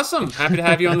 Sweet, awesome. Happy to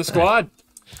have you on the squad.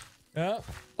 Yeah.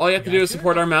 All you have to do is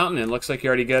support our mountain, and it looks like you're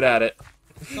already good at it.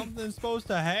 Something's supposed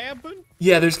to happen.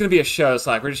 Yeah, there's going to be a show,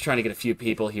 Slack. We're just trying to get a few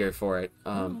people here for it.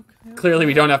 Clearly,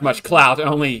 we don't have much clout.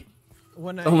 Only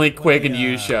Quig and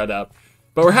you showed up.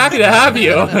 But we're happy to have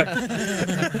you.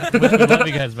 We love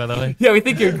you guys, by the way. Yeah, we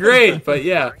think you're great, but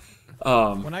yeah.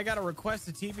 When I got a request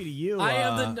to TP to you, I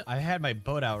had my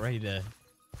boat out ready to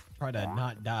try to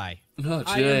not die. Oh,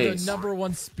 I am the jeez.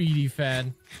 #1 Speedy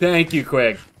fan. Thank you,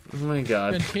 Quig. Oh my I'm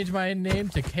god. gonna change my name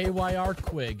to KYR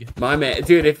Quig. My man,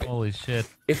 dude, Holy shit.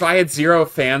 if I had 0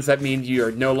 fans, that means you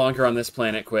are no longer on this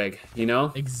planet, Quig. You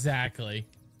know? Exactly.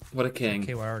 What a king.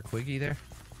 KYR Quiggy there?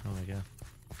 Oh my god.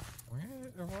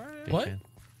 Big What? fan.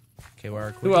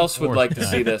 KYR Quiggy. Who else would like to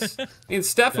see this? I mean,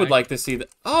 Steph would like to see the.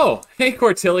 Oh, hey,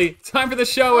 Cortilli. Time for the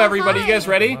show, everybody. You guys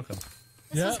ready? Welcome.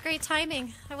 This was great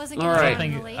timing. I wasn't All gonna right.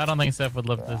 join late. I don't think Steph would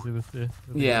love to see this too.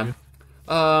 Yeah.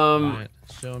 Alright,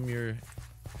 show them your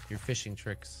fishing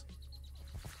tricks.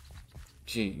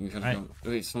 Gee, you gotta All go.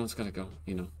 Wait, someone's gotta go.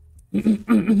 You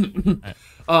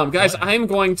know. Guys, I'm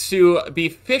going to be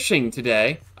fishing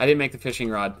today. I didn't make the fishing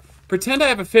rod. Pretend I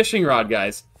have a fishing rod,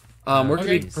 guys. We're going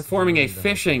to be performing a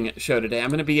fishing show today. I'm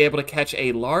going to be able to catch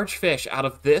a large fish out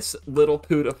of this little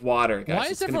poot of water, guys. Why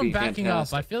is It's gonna everyone be backing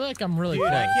fantastic. up? I feel like I'm really Dude,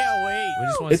 close. I can't wait. We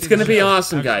just wanna It's see going to the be show.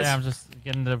 awesome, guys. Yeah, I'm just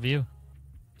getting the view.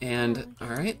 And,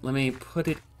 alright, let me put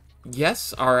it...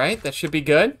 Yes, alright, that should be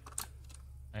good.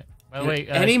 Right. By the way,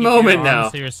 Any keep moment your now.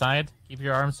 arms to your side. Keep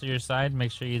your arms to your side.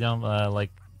 Make sure you don't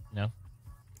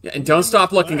Yeah, and don't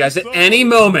stop looking, guys. At any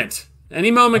moment.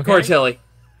 Any moment, Okay. Cortilli.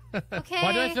 Okay.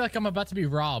 Why do I feel like I'm about to be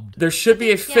robbed? There should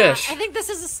be a fish. I think this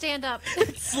is a stand-up.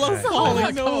 Slow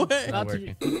falling, no way. Not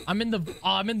working. I'm in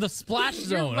the splash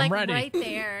You're zone. like I'm ready. right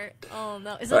there. Oh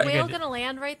no! Is a Right. whale gonna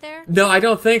land right there? No, I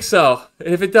don't think so.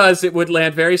 If it does, it would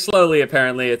land very slowly,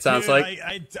 apparently, it sounds Dude, like.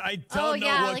 I don't Oh know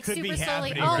yeah, what like could super be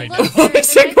slowly. happening Oh right look, Why there's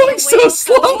is it going so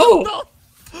slow?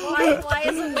 Why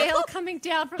is a whale coming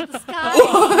down from the sky?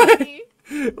 Why?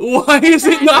 Why is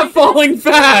it not falling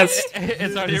fast?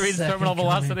 It's already reached terminal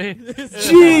velocity.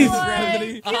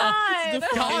 Jeez.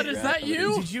 God, is that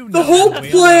you? Did you The know whole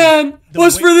whale- plan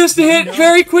was for this to hit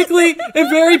very quickly and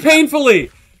very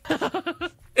painfully.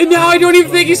 And now I don't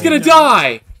even think he's gonna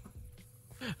die.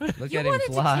 Look at him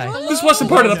fly. This wasn't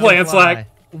part of the plan, Slack.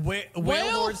 Whale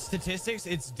Lord statistics,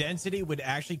 its density would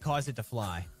actually cause it to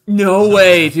fly. No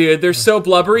way, dude. They're so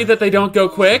blubbery that they don't go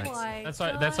quick. That's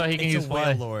why he can It's use a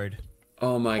fly. whale lord.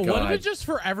 Oh my What if god. it just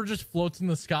forever just floats in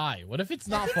the sky? What if it's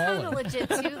not Kind of falling? legit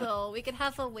too, though. We could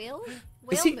have a whale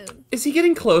Is he, moon. is he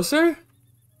getting closer?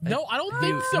 No, I don't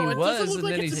think so. It was, doesn't look and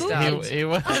like then it's he moving. stopped. He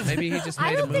was. Maybe he just made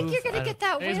I a don't move. think you're gonna get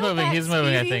that whale. He's moving. back, He's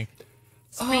moving. I Speedy. think.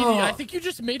 Speedy, Oh. I think you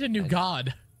just made a new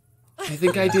god. I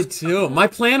think I did too. My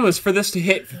plan was for this to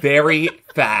hit very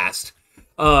fast.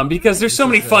 Because there's so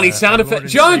many funny sound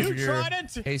effects. Junk!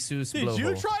 Jesus Did you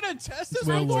blowhole. try to test this?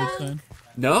 Whale right Lord now? fan.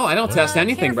 No, I don't test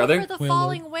anything, Careful brother. for the Whale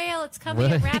falling whale. It's coming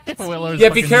at rapid speed. Yeah,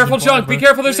 be careful, Junk. Be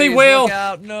careful. There's a Please whale. look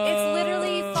out. No. It's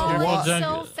literally Careful, falling Junk.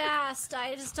 so fast. fast.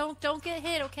 I just don't get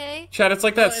hit, okay? Chad, it's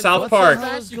like that South What's so Park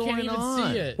fast you can't even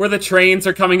see it. where the trains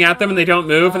are coming at them and they don't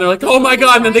move, and they're like, "Oh my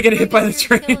god!" and then they get hit by the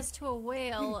train. To a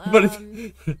whale. But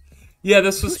yeah,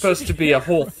 this was supposed to be a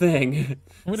whole thing.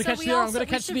 I'm gonna catch the arrow. I'm gonna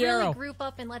catch the arrow. Really group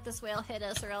up and let this whale hit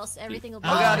us, or else everything will be.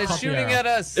 Oh god, it's shooting at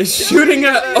us. It's shooting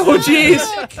at. Oh jeez.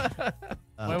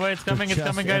 Wait, it's coming,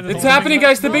 guys. It's happening,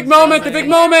 guys. The big moment. The big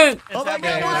moment. Oh my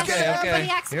god! Everybody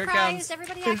act Here it surprised. comes.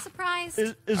 Everybody act surprised. Is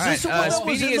All this right, the one that was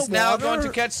Speedy in is the now water? going to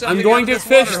catch something. I'm going to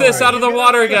fish this out of the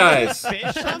water, guys.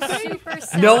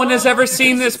 No one has ever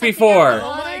seen this before. Oh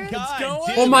my god!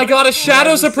 Oh my god, a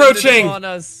shadow's approaching.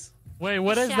 Wait,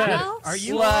 what is that? Are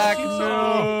you Slack?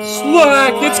 No.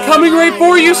 Slack, it's coming right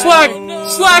for you, Slack.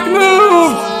 Slack,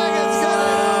 move.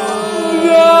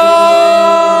 No.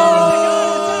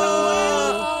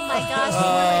 Oh my gosh!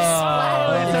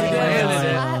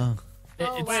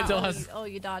 It still has. Oh,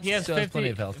 you dodged. He has it. 50, plenty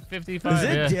of health. 55. Is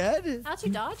it yeah. dead? How'd you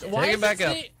dodge it? Why Take is it back its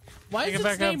up. name- Why Take is it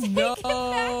its back name up.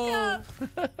 no?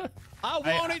 I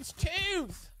want its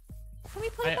tooth. Can we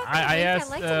put it back I in the lake?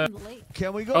 asked, I like it in the lake.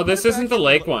 Can we go? Oh, this put it isn't back the in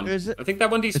lake one. Is it? I think that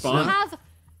one We despawned. have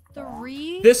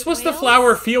 3. This was the whales?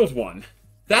 flower field one.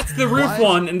 That's the roof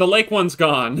one, and the lake one's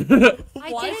gone.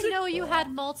 I didn't know you had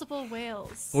multiple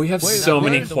whales. We have Wait, so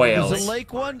many Is the whales.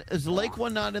 lake one? Is the lake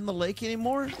one not in the lake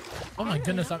anymore? Oh my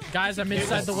goodness, guys! I'm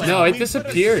inside the whale. No, it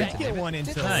disappeared. Second one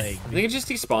into the Nice. lake. I think it just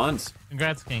despawns.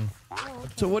 Congrats, King.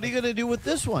 So what are you gonna do with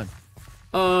this one?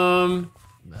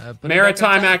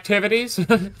 Maritime activities.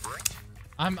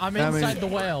 I'm inside the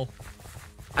whale.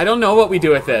 I don't know what we do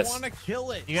with I this. want to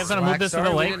kill it. You guys want to move this to Sorry,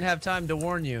 the we lake? didn't have time to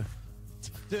warn you.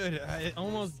 Dude, I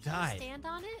almost died. Stand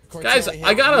on it? Guys,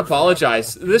 I gotta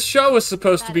apologize. This show was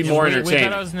supposed to be more We thought it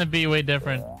entertaining. was going to be way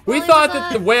different. We thought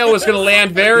that the whale was gonna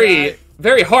land very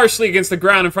harshly against the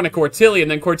ground in front of Cortilli, and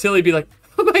then Cortilli would be like,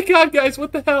 "Oh my god, guys,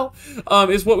 what the hell?"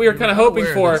 Is what we were kind of hoping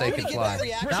for. They can fly.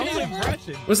 That was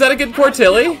impression. Was that a good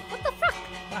Cortilli?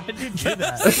 I did get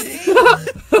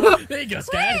that. There you go,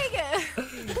 Scott.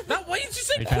 Now, why did you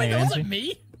say Are you trying Quinn? to That get wasn't into?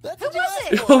 me. Who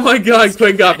was it? Oh my god,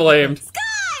 Quinn got blamed.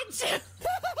 Scotch!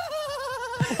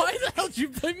 Why the hell did you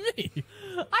blame me?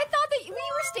 I thought that you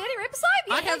were standing right beside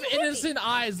me. I have innocent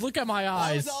eyes. Look at my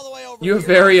eyes. You have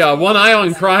very one eye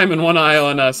on crime and one eye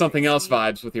on something else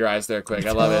vibes with your eyes there, Quick.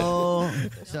 I love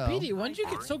it. So, Speedy, when did you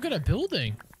get so good at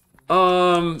building?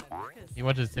 He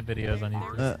watches tip videos on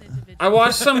YouTube. I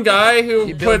watched some guy who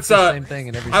He builds puts the same thing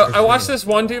in every I watched this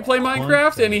one dude play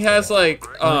Minecraft, and he has like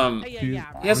he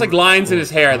has like lines in his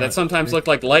hair that sometimes look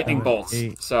like lightning bolts.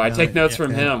 So I take notes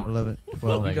from him. 11,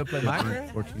 12, You go play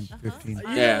Minecraft? 14, 15. You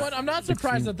Yeah. know what? I'm not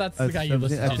surprised that that's the guy you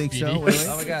listen to. I think so. Speedy. Wait,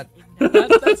 Oh my god.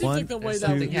 That seems One, like the way that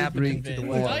something would happening be to the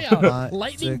conveyed. wall. Oh, yeah. Five,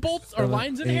 Lightning six, bolts or seven,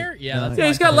 lines in eight, hair? Yeah, that's Yeah,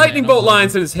 he's my got kind of lightning man. bolt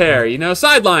lines in his hair. You know,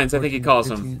 sidelines. I think he calls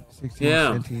them. 15, 16, Yeah.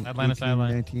 17, Sideline to 18,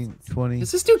 sideline. 19, 20.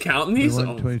 Is this dude counting these?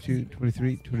 21, Oh. 22,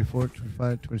 23, 24,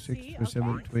 25, 26,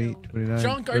 27, 28, 29,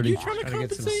 Junk, are 30. you trying to Trying to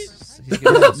get some. compensate? He's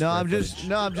getting some No, I'm square just footage.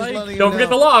 letting you Don't know. forget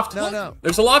the loft. No.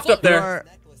 There's a loft up there.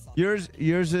 Yours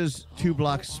is 2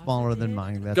 blocks smaller than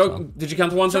mine. That's Go. all. Did you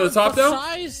count the ones on the Junk, top though?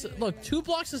 size, look, 2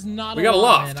 blocks is not We got a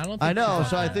lot, loft. man. don't I think know, that's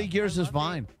so I bad. think yours is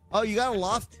mine. Oh, you got a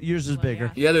loft? Yours is bigger.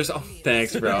 Yeah, there's. Oh,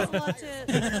 thanks, bro.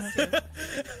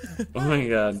 Oh my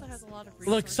god.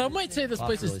 Look, some might say this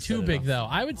place really is too set it big, up. though.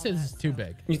 I would say this is too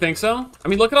big. You think so? I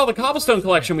mean, look at all the cobblestone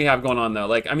collection we have going on though.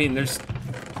 Like, I mean, there's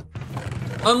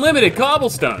unlimited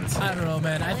cobblestones. I don't know,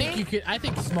 man. I think you could. I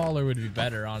think smaller would be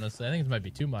better, honestly. I think this might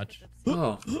be too much.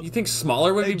 Oh, you think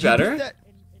smaller would be Did you do better? that?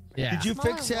 Yeah. Did you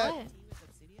fix that?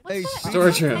 Hey,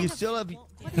 Storage Speedy, room. You still have.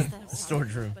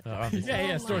 Storage room.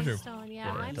 Yeah, storage room.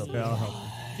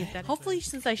 Hopefully,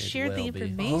 since I shared the well be.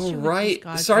 information, All with right. these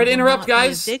guys, Sorry to I will interrupt, not be a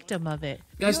guys. victim of it.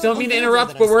 Guys, don't mean to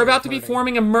interrupt, but we're about to be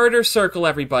forming a murder circle,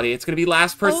 everybody. It's going to be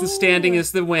last person standing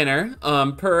is the winner,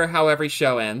 per how every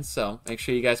show ends, so make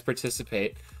sure you guys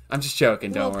participate. I'm just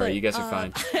joking, don't worry, you guys are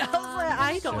fine.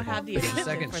 I don't have the It's the equipment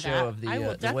second for show that. of I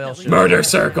will the whale definitely show. Murder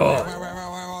circle!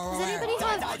 Does anybody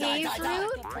have cave root?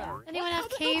 Anyone have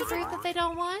cave root that they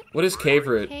don't want? What is cave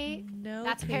root? No.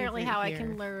 That's cave apparently root how I here.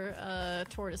 can lure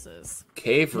tortoises.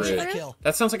 Cave What's root. that?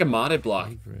 That sounds like a modded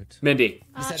block. Root. Mindy,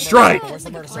 It's strike! like a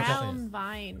brown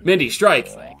vine. Mindy, strike!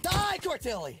 Die,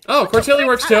 Cortilli! Oh, Cortilli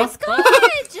works too.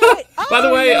 By the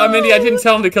way, Mindy, I didn't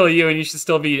tell him to kill you, and you should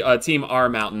still be Team R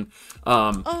Mountain.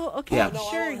 Oh, okay, yeah.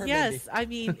 sure, yes. I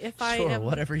mean, if I Sure, am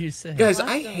whatever you say. Guys,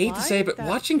 I hate to say it, but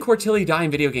watching Cortilli die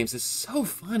in video games is so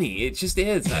funny. It just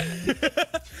is.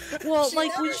 well,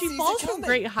 like when she falls from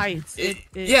great heights,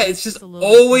 Yeah, it's just a little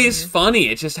always funny.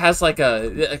 It just has like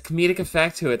a comedic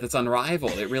effect to it that's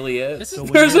unrivaled. It really is. This is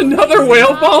There's weird. another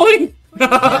whale falling.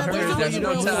 There's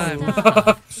no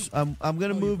time. I'm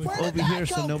gonna move over here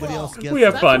so nobody else gets. We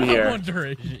have fun here.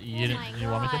 You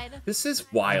want me to? This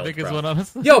is wild, Because bro. what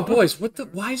else? Yo, boys, what the?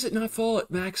 Why is it not full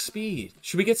at max speed?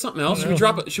 Should we get something else? Should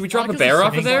we drop a bear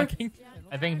off of there?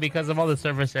 I think because of all the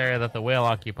surface area that the whale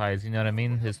occupies, you know what I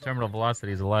mean? His terminal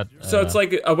velocity is a lot. So it's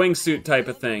like a wingsuit type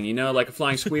of thing, you know, like a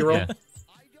flying squirrel.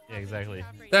 Yeah, exactly.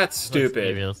 That's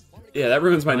stupid. Like yeah, that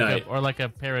ruins my or like night. or like a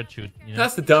parachute. You know?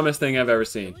 That's the dumbest thing I've ever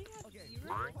seen.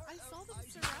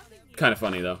 Kind of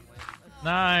funny though.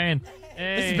 9.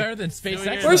 This is better than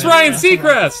SpaceX. Where's Ryan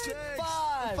Seacrest?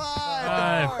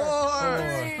 5,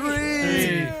 4,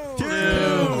 3,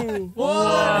 2, 1.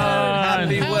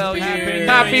 Happy whale year.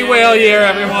 Happy whale year,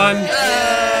 everyone.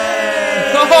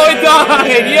 Oh, it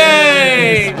died!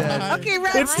 Yay! Okay,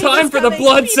 right. It's time for the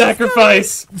blood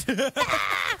sacrifice.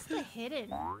 Hidden.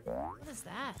 What is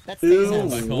that? That's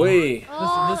Ooh, wee.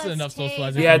 Oh, this is enough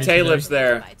socializing. Yeah, for me Tay today. lives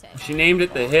there. She named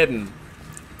it the Hidden.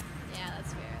 Yeah,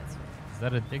 that's fair. That's fair. Is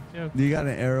that a dick joke? You got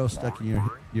an arrow stuck in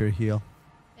your heel.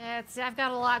 Yeah, I've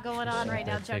got a lot going on right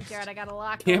now, Junkyard. I got a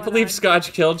lot. Can't going believe on.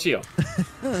 Scotch killed you.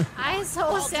 I'm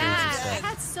so sad. I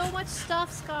had so much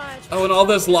stuff, Scotch. Oh, and all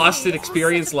those lost at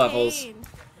experience levels.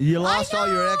 You lost all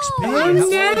your XP. Oh, How was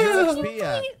your no. XP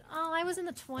at? Oh, I was in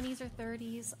the 20s or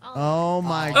 30s. Oh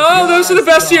my god. Oh, those are the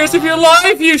best years of your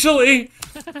life, usually.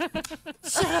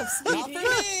 Shut up, Stevie.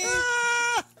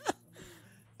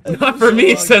 Not for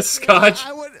me, says Scotch.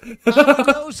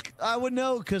 I would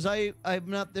know because I'm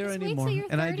not there Just wait anymore, till you're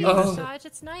 30, and I do. Oh. Scotch.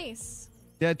 It's nice.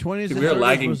 Yeah, 20s. Dude, and we are 30s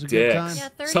lagging was a good time. dicks. Yeah,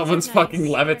 30s Someone's are fucking nice.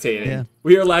 levitating. Yeah.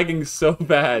 We are lagging so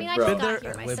bad, I mean, I bro. just got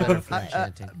here Way myself. better for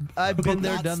enchanting. I've been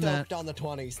there, Not done that. stoked on the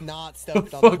 20s. Not The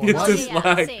stoked on the fuck is 20s. this Yeah,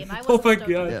 lag? same. I Oh wasn't my stoked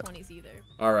on the god. 20s either.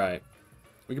 All right.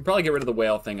 We could probably get rid of the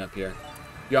whale thing up here.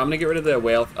 Yo, I'm gonna get rid of the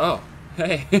whale. Oh,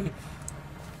 hey.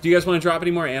 Do you guys want to drop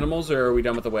any more animals, or are we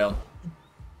done with the whale?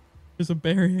 There's a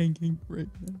bear hanging right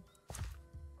now.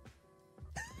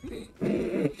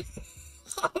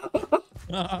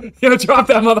 Yo, drop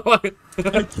that motherfucker.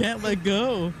 I can't let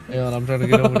go. Yeah, and I'm trying to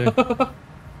get over there.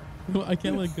 No, I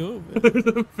can't let go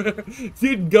of it.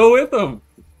 Dude, go with him.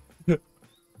 You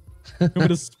want me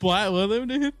to splat with him,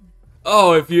 dude?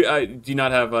 Oh, if you do you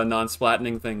not have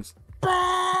non-splattening things?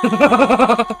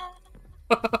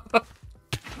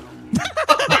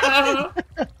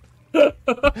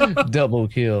 Double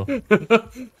kill.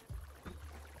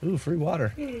 Ooh, free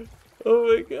water. Oh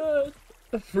my god.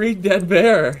 A free dead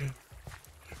bear.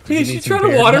 you Did you need try some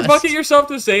to bear water dust? bucket yourself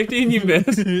to safety and you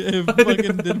missed? It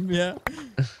fucking didn't, yeah.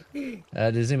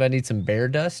 Does anybody need some bear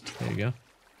dust? There you go.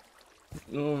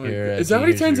 Oh my Here, god. Is that what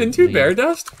he here's turns your into? lead. Bear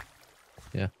dust?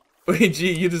 Yeah. Wait,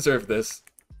 gee, you deserve this.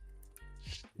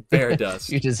 Bear dust.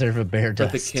 You deserve a bear For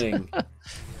the dust. king. I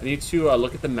need to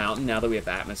look at the mountain now that we have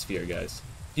atmosphere, guys.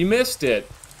 You missed it.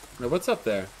 Now, what's up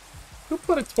there? Who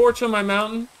put a torch on my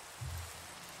mountain?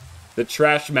 The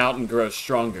trash mountain grows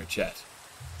stronger, Chet.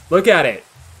 Look at it.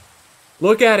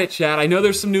 Look at it, chat. I know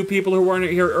there's some new people who weren't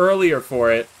here earlier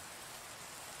for it.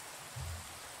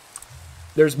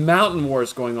 There's mountain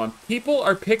wars going on. People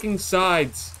are picking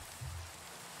sides.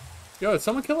 Yo, did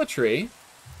someone kill a tree?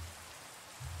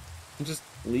 And just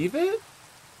leave it?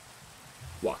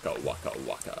 Waka, waka,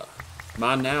 waka. Come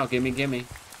on now, gimme, gimme.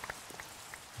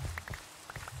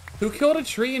 Who killed a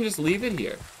tree and just leave it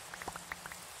here?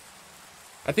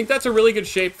 I think that's a really good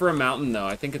shape for a mountain, though.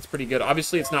 I think it's pretty good.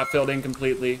 Obviously, it's not filled in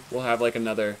completely. We'll have, like,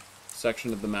 another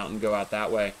section of the mountain go out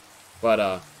that way. But,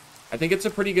 I think it's a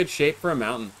pretty good shape for a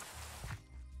mountain.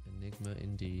 Enigma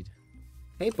indeed.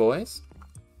 Hey, boys.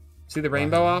 See the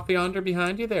rainbow off yonder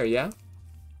behind you there, yeah?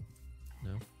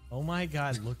 No. Oh my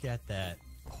god, look at that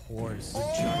horse.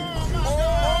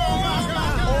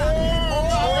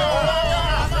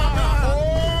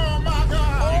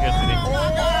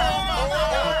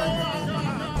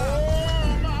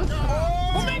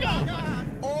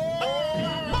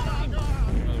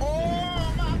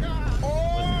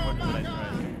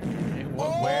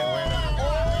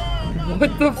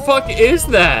 What the fuck is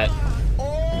that?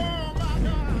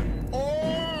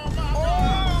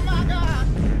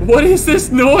 What is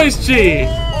this noise, G?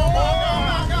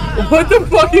 What the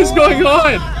fuck is going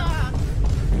on?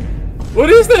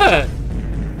 What is that?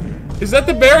 Is that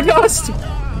the bear dust?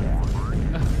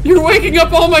 You're waking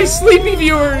up all my sleepy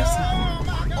viewers!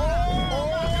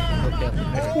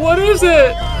 What is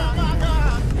it?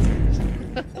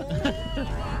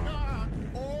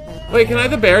 Wait, can I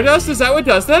have the bear dust? Is that what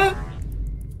does that?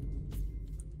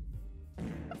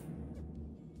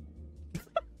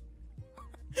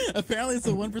 Apparently, it's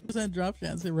a 1% drop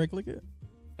chance. Hey, right click it.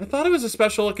 I thought it was a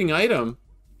special looking item.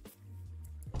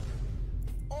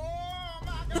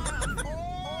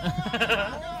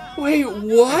 Wait,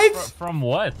 what? From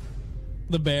what?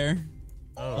 The bear.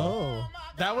 Oh.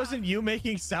 That wasn't you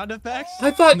making sound effects?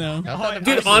 I thought, No.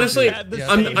 dude, honestly,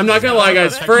 I'm not gonna lie,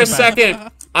 guys. For a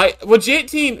second,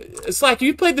 J18, Slack,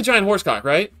 you played the giant horsecock,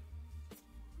 right?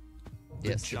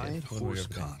 Yes. Giant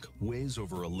horsecock weighs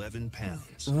over 11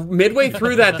 pounds. Midway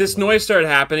through that, this noise started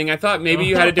happening. I thought maybe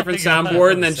you had a different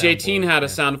soundboard, and then J18 had a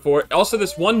sound for it. Also,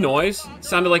 this one noise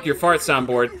sounded like your fart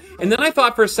soundboard. And then I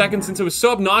thought for a second, since it was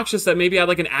so obnoxious that maybe I had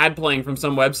like an ad playing from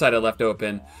some website I left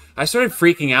open, I started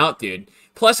freaking out, dude.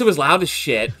 Plus, it was loud as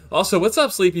shit. Also, what's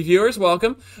up, sleepy viewers?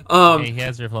 Welcome. Hey, he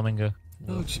has your flamingo.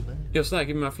 Oh, yo, Slack,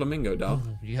 give me my flamingo, dog.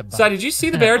 Sai, did you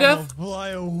see the bear death? Fly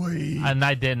away. And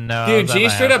I didn't know. Dude, G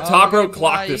straight up top rope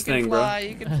clocked You this can thing, fly, bro.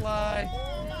 you can fly.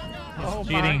 Oh,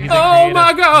 cheating. He's Oh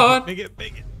my god! Make it,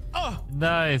 make it. Oh,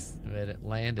 Nice. But it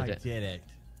landed I it. did it.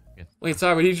 Wait,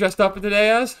 sorry, what are you dressed up for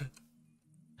today as?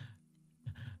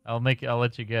 I'll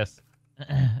let you guess.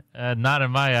 Not in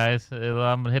my eyes.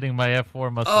 I'm hitting my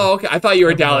F4 muscle. Oh, okay. I thought you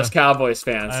were a Dallas Cowboys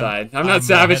fan, Side. I'm not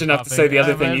savage enough to say the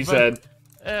other thing you said.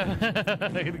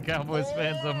 The Cowboys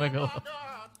fans don't make a lot.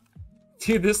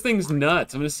 Dude, this thing's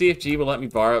nuts. I'm gonna see if G will let me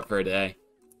borrow it for a day.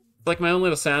 It's like my own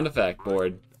little sound effect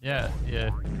board. Yeah.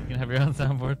 You can have your own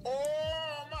soundboard.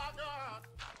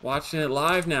 Watching it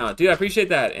live now. Dude, I appreciate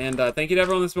that. And thank you to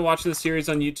everyone that's been watching the series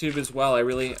on YouTube as well. I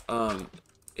really,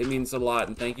 it means a lot.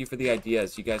 And thank you for the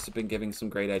ideas. You guys have been giving some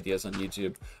great ideas on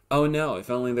YouTube. Oh no,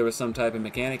 if only there was some type of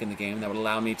mechanic in the game that would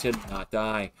allow me to not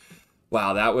die.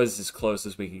 Wow, that was as close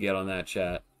as we could get on that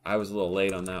chat. I was a little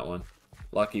late on that one.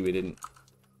 Lucky we didn't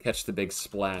catch the big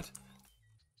splat.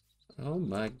 Oh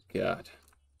my god.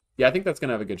 Yeah, I think that's going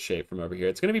to have a good shape from over here.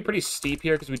 It's going to be pretty steep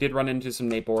here because we did run into some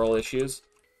Naporal issues.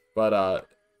 But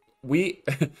we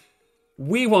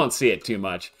we won't see it too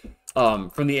much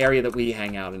from the area that we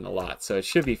hang out in a lot. So it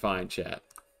should be fine, chat.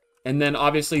 And then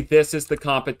obviously this is the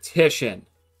competition.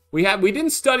 We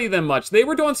didn't study them much. They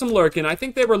were doing some lurking. I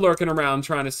think they were lurking around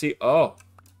trying to see. Oh.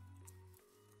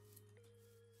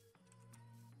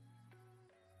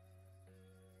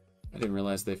 I didn't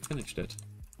realize they finished it.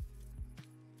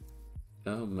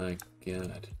 Oh my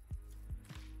god.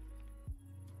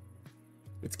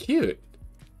 It's cute.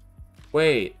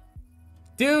 Wait.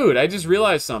 Dude, I just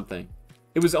realized something.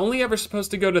 It was only ever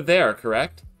supposed to go to there,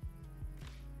 correct?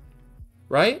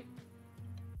 Right?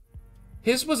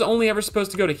 His was only ever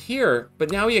supposed to go to here,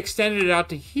 but now he extended it out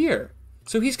to here.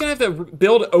 So he's going to have to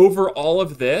build over all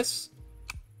of this.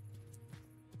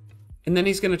 And then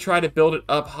he's going to try to build it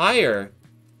up higher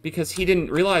because he didn't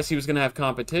realize he was going to have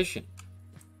competition.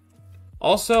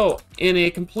 Also, in a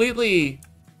completely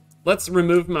let's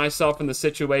remove myself from the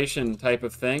situation type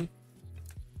of thing.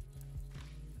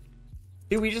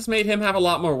 Dude, we just made him have a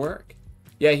lot more work.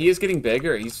 Yeah, he is getting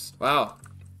bigger. He's, wow.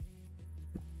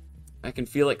 I can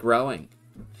feel it growing.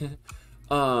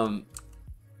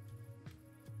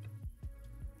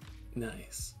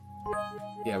 Nice.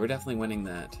 Yeah, we're definitely winning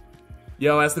that.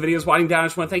 Yo, as the video is winding down, I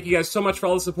just want to thank you guys so much for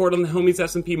all the support on the Homies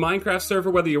SMP Minecraft server,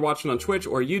 whether you're watching on Twitch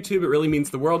or YouTube. It really means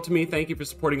the world to me. Thank you for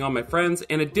supporting all my friends.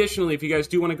 And additionally, if you guys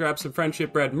do want to grab some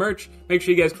Friendship Bread merch, make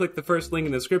sure you guys click the first link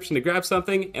in the description to grab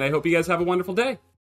something. And I hope you guys have a wonderful day.